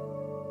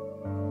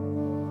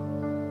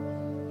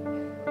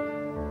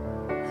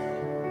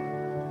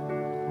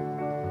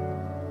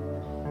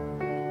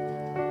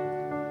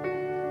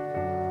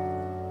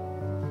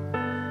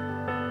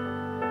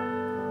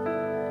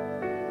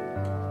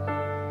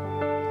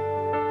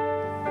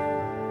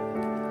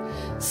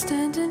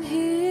 Standing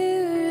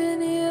here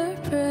in your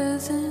presence,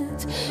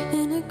 words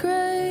in a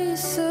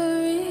grace so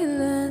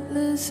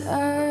relentless.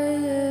 I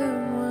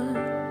am won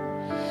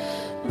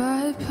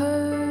by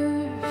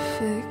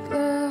perfect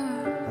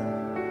love,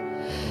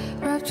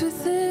 wrapped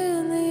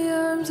within the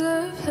arms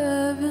of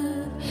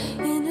heaven,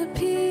 in a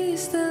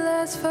peace that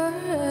lasts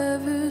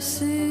forever,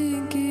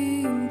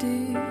 sinking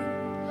deep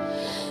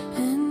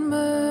in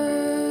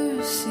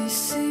mercy.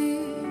 See,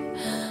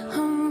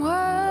 I'm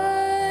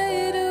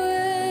wide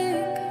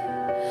awake,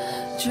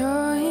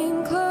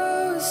 drawing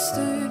close,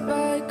 stirred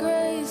by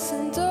grace,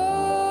 and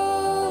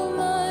all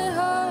my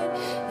heart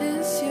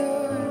is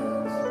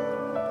yours.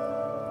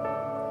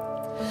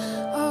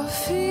 All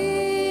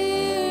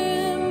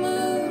fear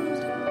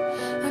removed,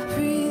 I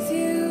breathe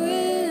you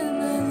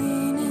in, I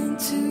lean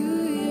into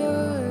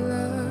your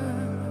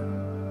love.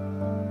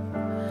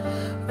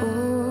 Oh,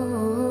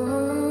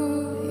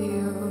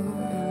 your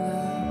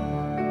love.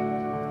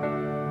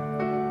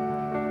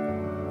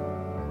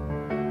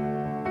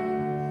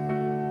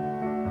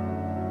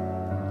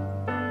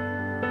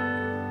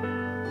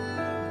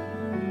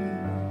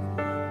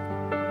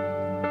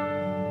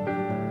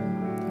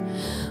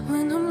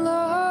 When I'm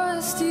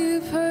lost,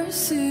 you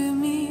pursue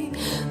me.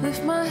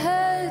 Lift my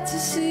head to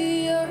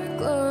see your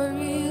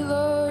glory,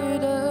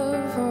 Lord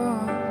of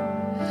all.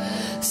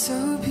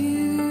 So beautiful.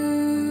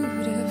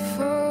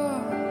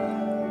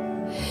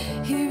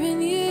 Here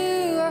in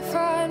you I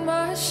find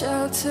my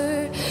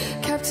shelter,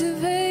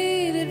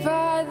 captivated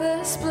by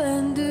the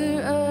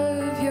splendor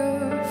of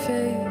your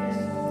face.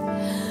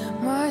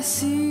 My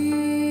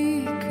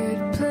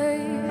secret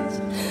place,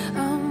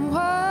 I'm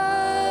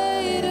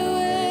wide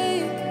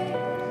awake,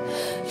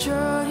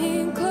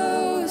 drawing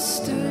close,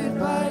 stirred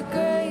by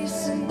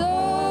grace, and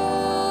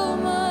all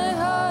my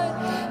heart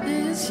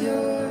is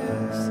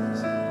yours.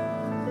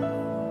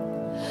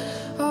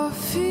 All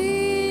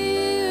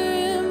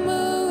fear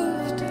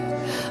removed,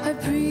 I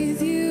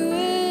breathe you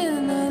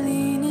in, I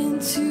lean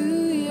into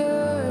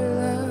your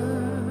love.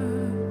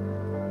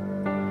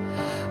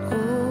 Oh,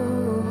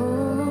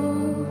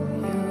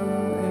 your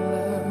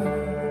love.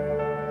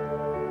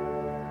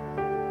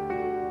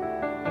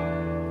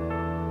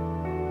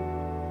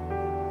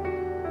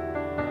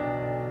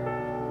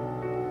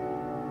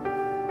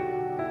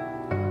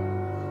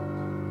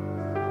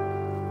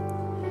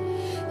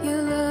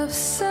 Your love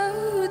so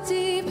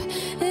deep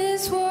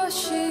is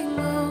washing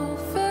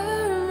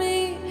over me.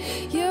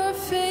 Your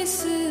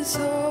face is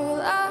all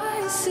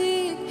I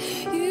seek.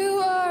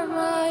 You are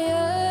my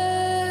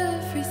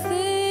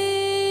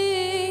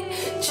everything.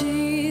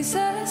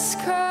 Jesus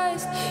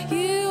Christ,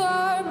 you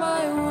are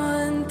my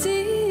one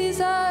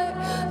desire.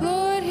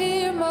 Lord,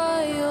 hear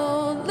my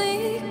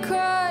only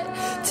cry,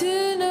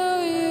 to know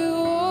you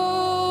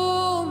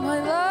all my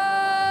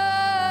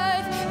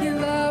life. Your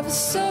love is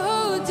so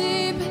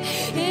deep,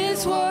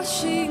 it's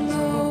washing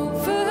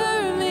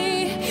over me.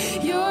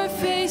 Your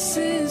face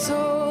is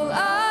all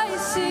I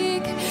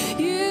seek.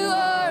 You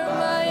are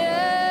my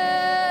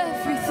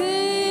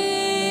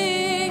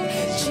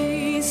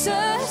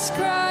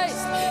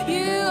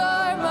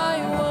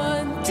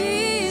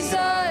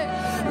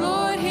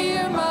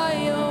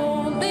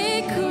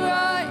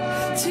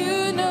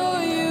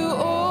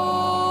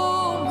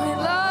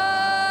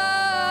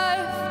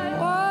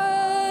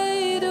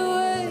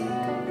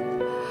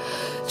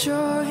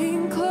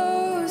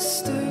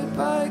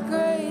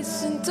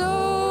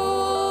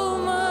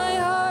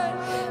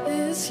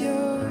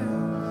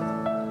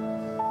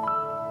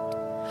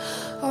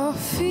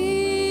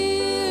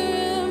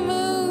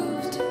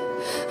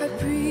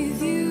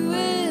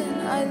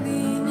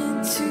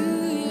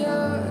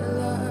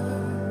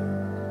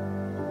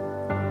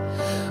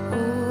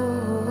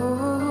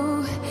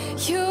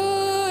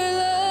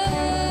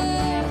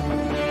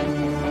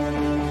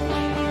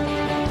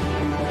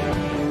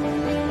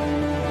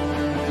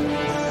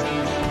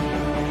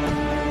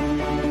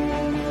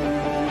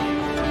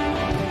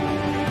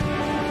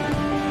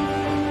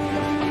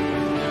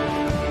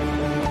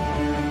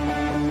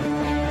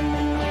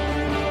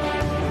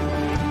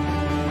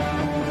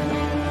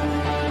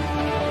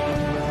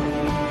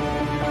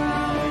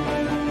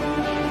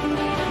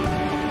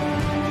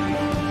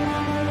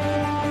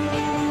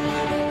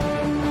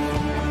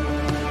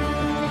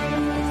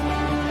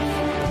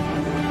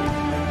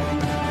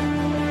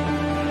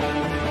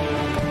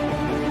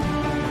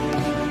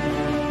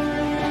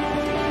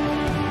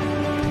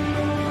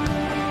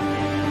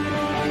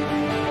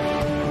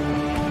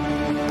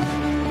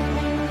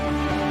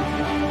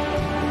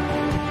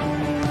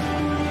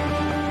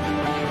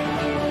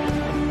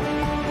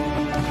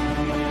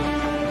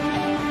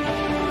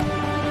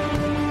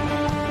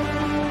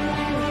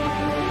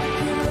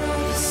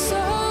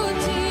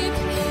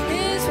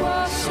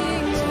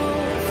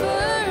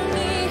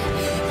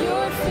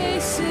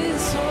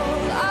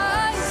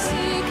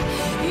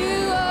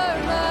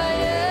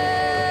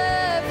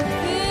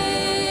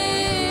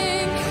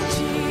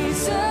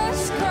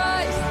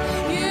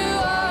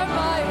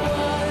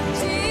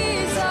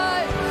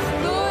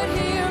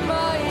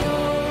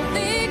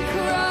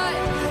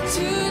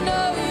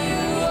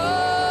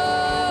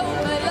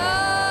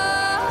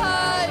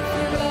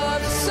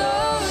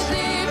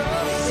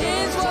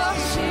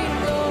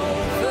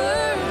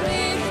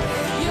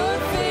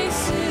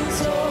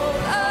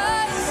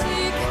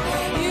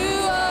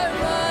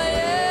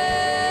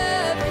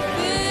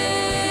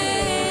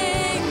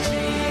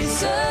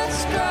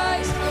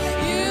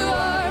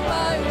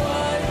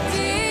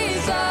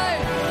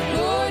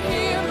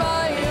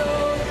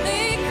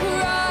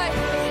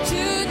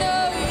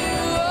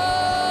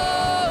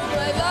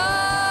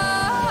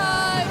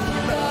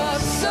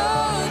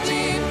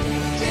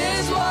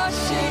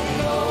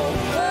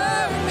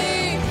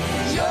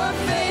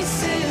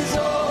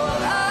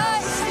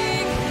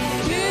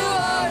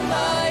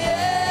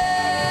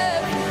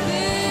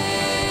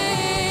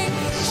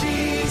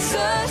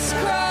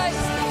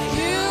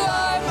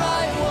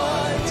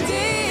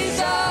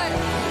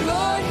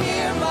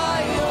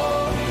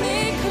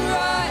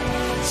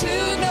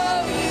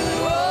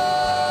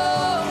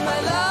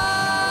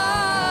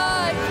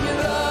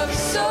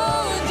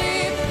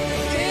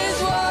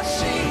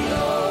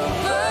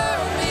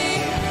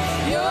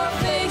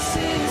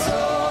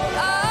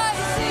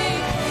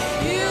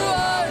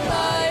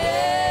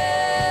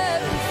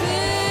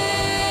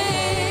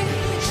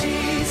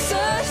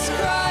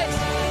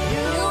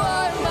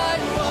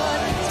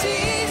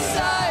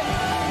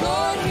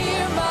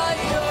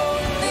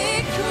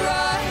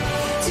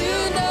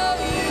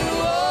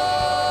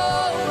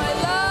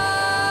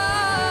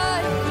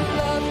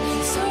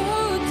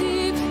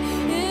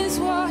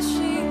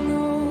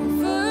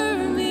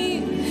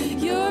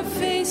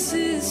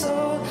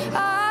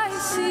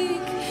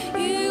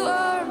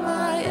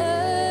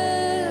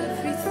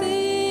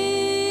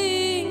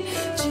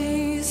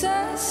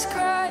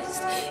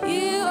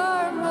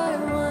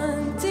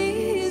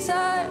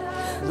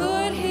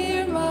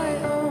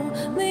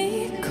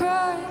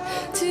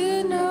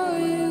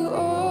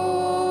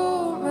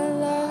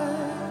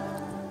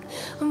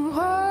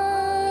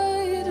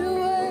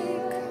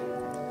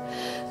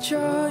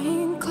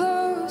drawing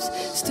close,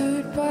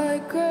 stirred by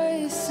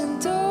grace,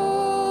 and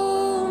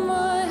oh,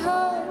 my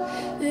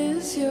heart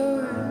is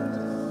yours.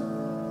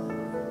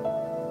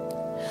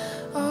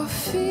 All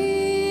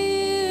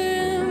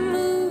fear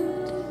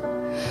removed,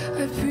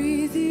 I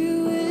breathe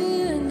you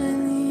in, I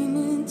lean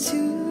into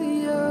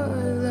your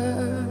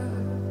love.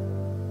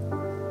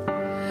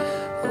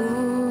 Oh,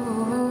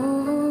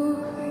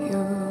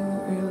 your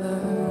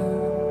love.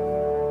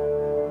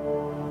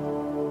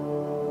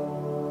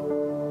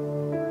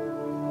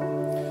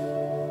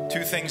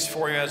 Two things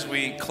for you as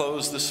we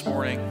close this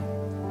morning.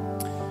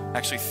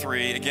 Actually,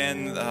 three.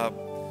 Again,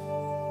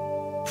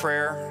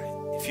 prayer.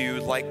 If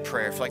you'd like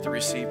prayer, if you'd like to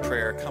receive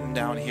prayer, come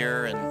down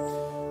here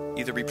and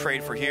either be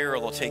prayed for here or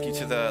they'll take you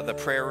to the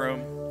prayer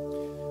room.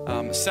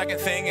 Second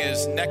thing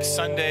is next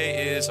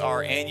Sunday is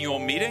our annual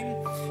meeting.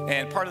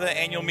 And part of the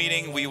annual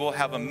meeting, we will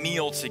have a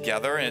meal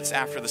together, and it's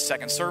after the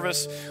second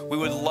service. We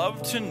would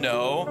love to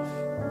know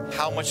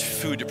how much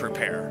food to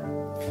prepare.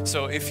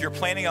 So if you're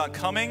planning on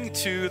coming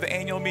to the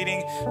annual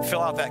meeting,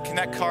 fill out that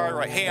Connect card,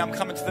 right? Hey, I'm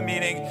coming to the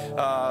meeting.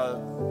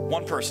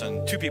 One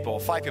person, 2 people,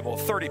 5 people,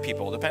 30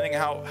 people, depending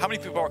how many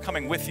people are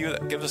coming with you.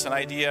 That gives us an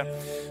idea.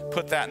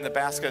 Put that in the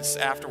baskets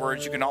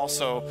afterwards. You can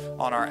also,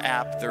 on our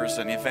app, there's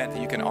an event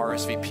that you can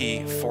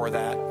RSVP for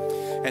that.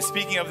 And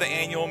speaking of the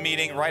annual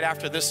meeting, right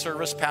after this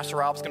service, Pastor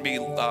Rob's going to be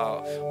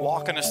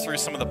walking us through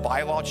some of the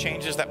bylaw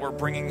changes that we're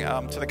bringing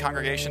to the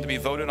congregation to be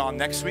voted on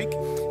next week.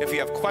 If you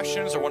have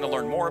questions or want to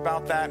learn more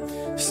about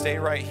that, stay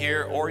right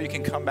here, or you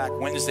can come back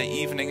Wednesday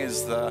evening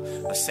is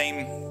the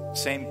same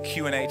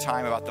Q&A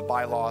time about the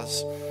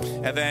bylaws.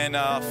 And then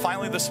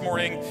finally this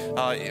morning,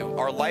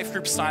 our life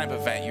group sign-up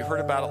event. You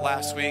heard about it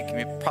last week, and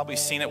you've probably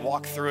seen it,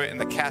 walk through it in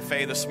the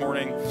cafe this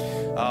morning.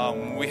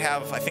 We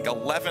have, I think,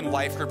 11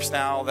 life groups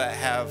now that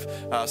have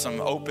some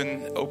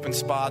open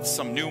spots,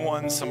 some new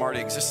ones, some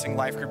already existing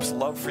life groups.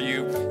 Love for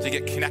you to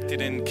get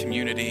connected in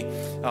community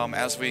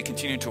as we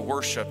continue to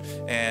worship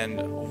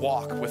and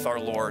walk with our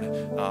Lord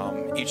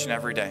each and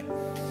every day.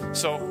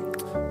 So,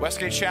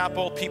 Westgate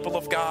Chapel, people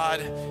of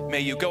God, may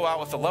you go out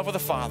with the love of the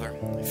Father,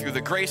 through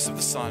the grace of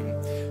the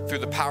Son, through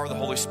the power of the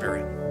Holy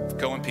Spirit.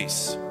 Go in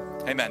peace.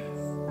 Amen.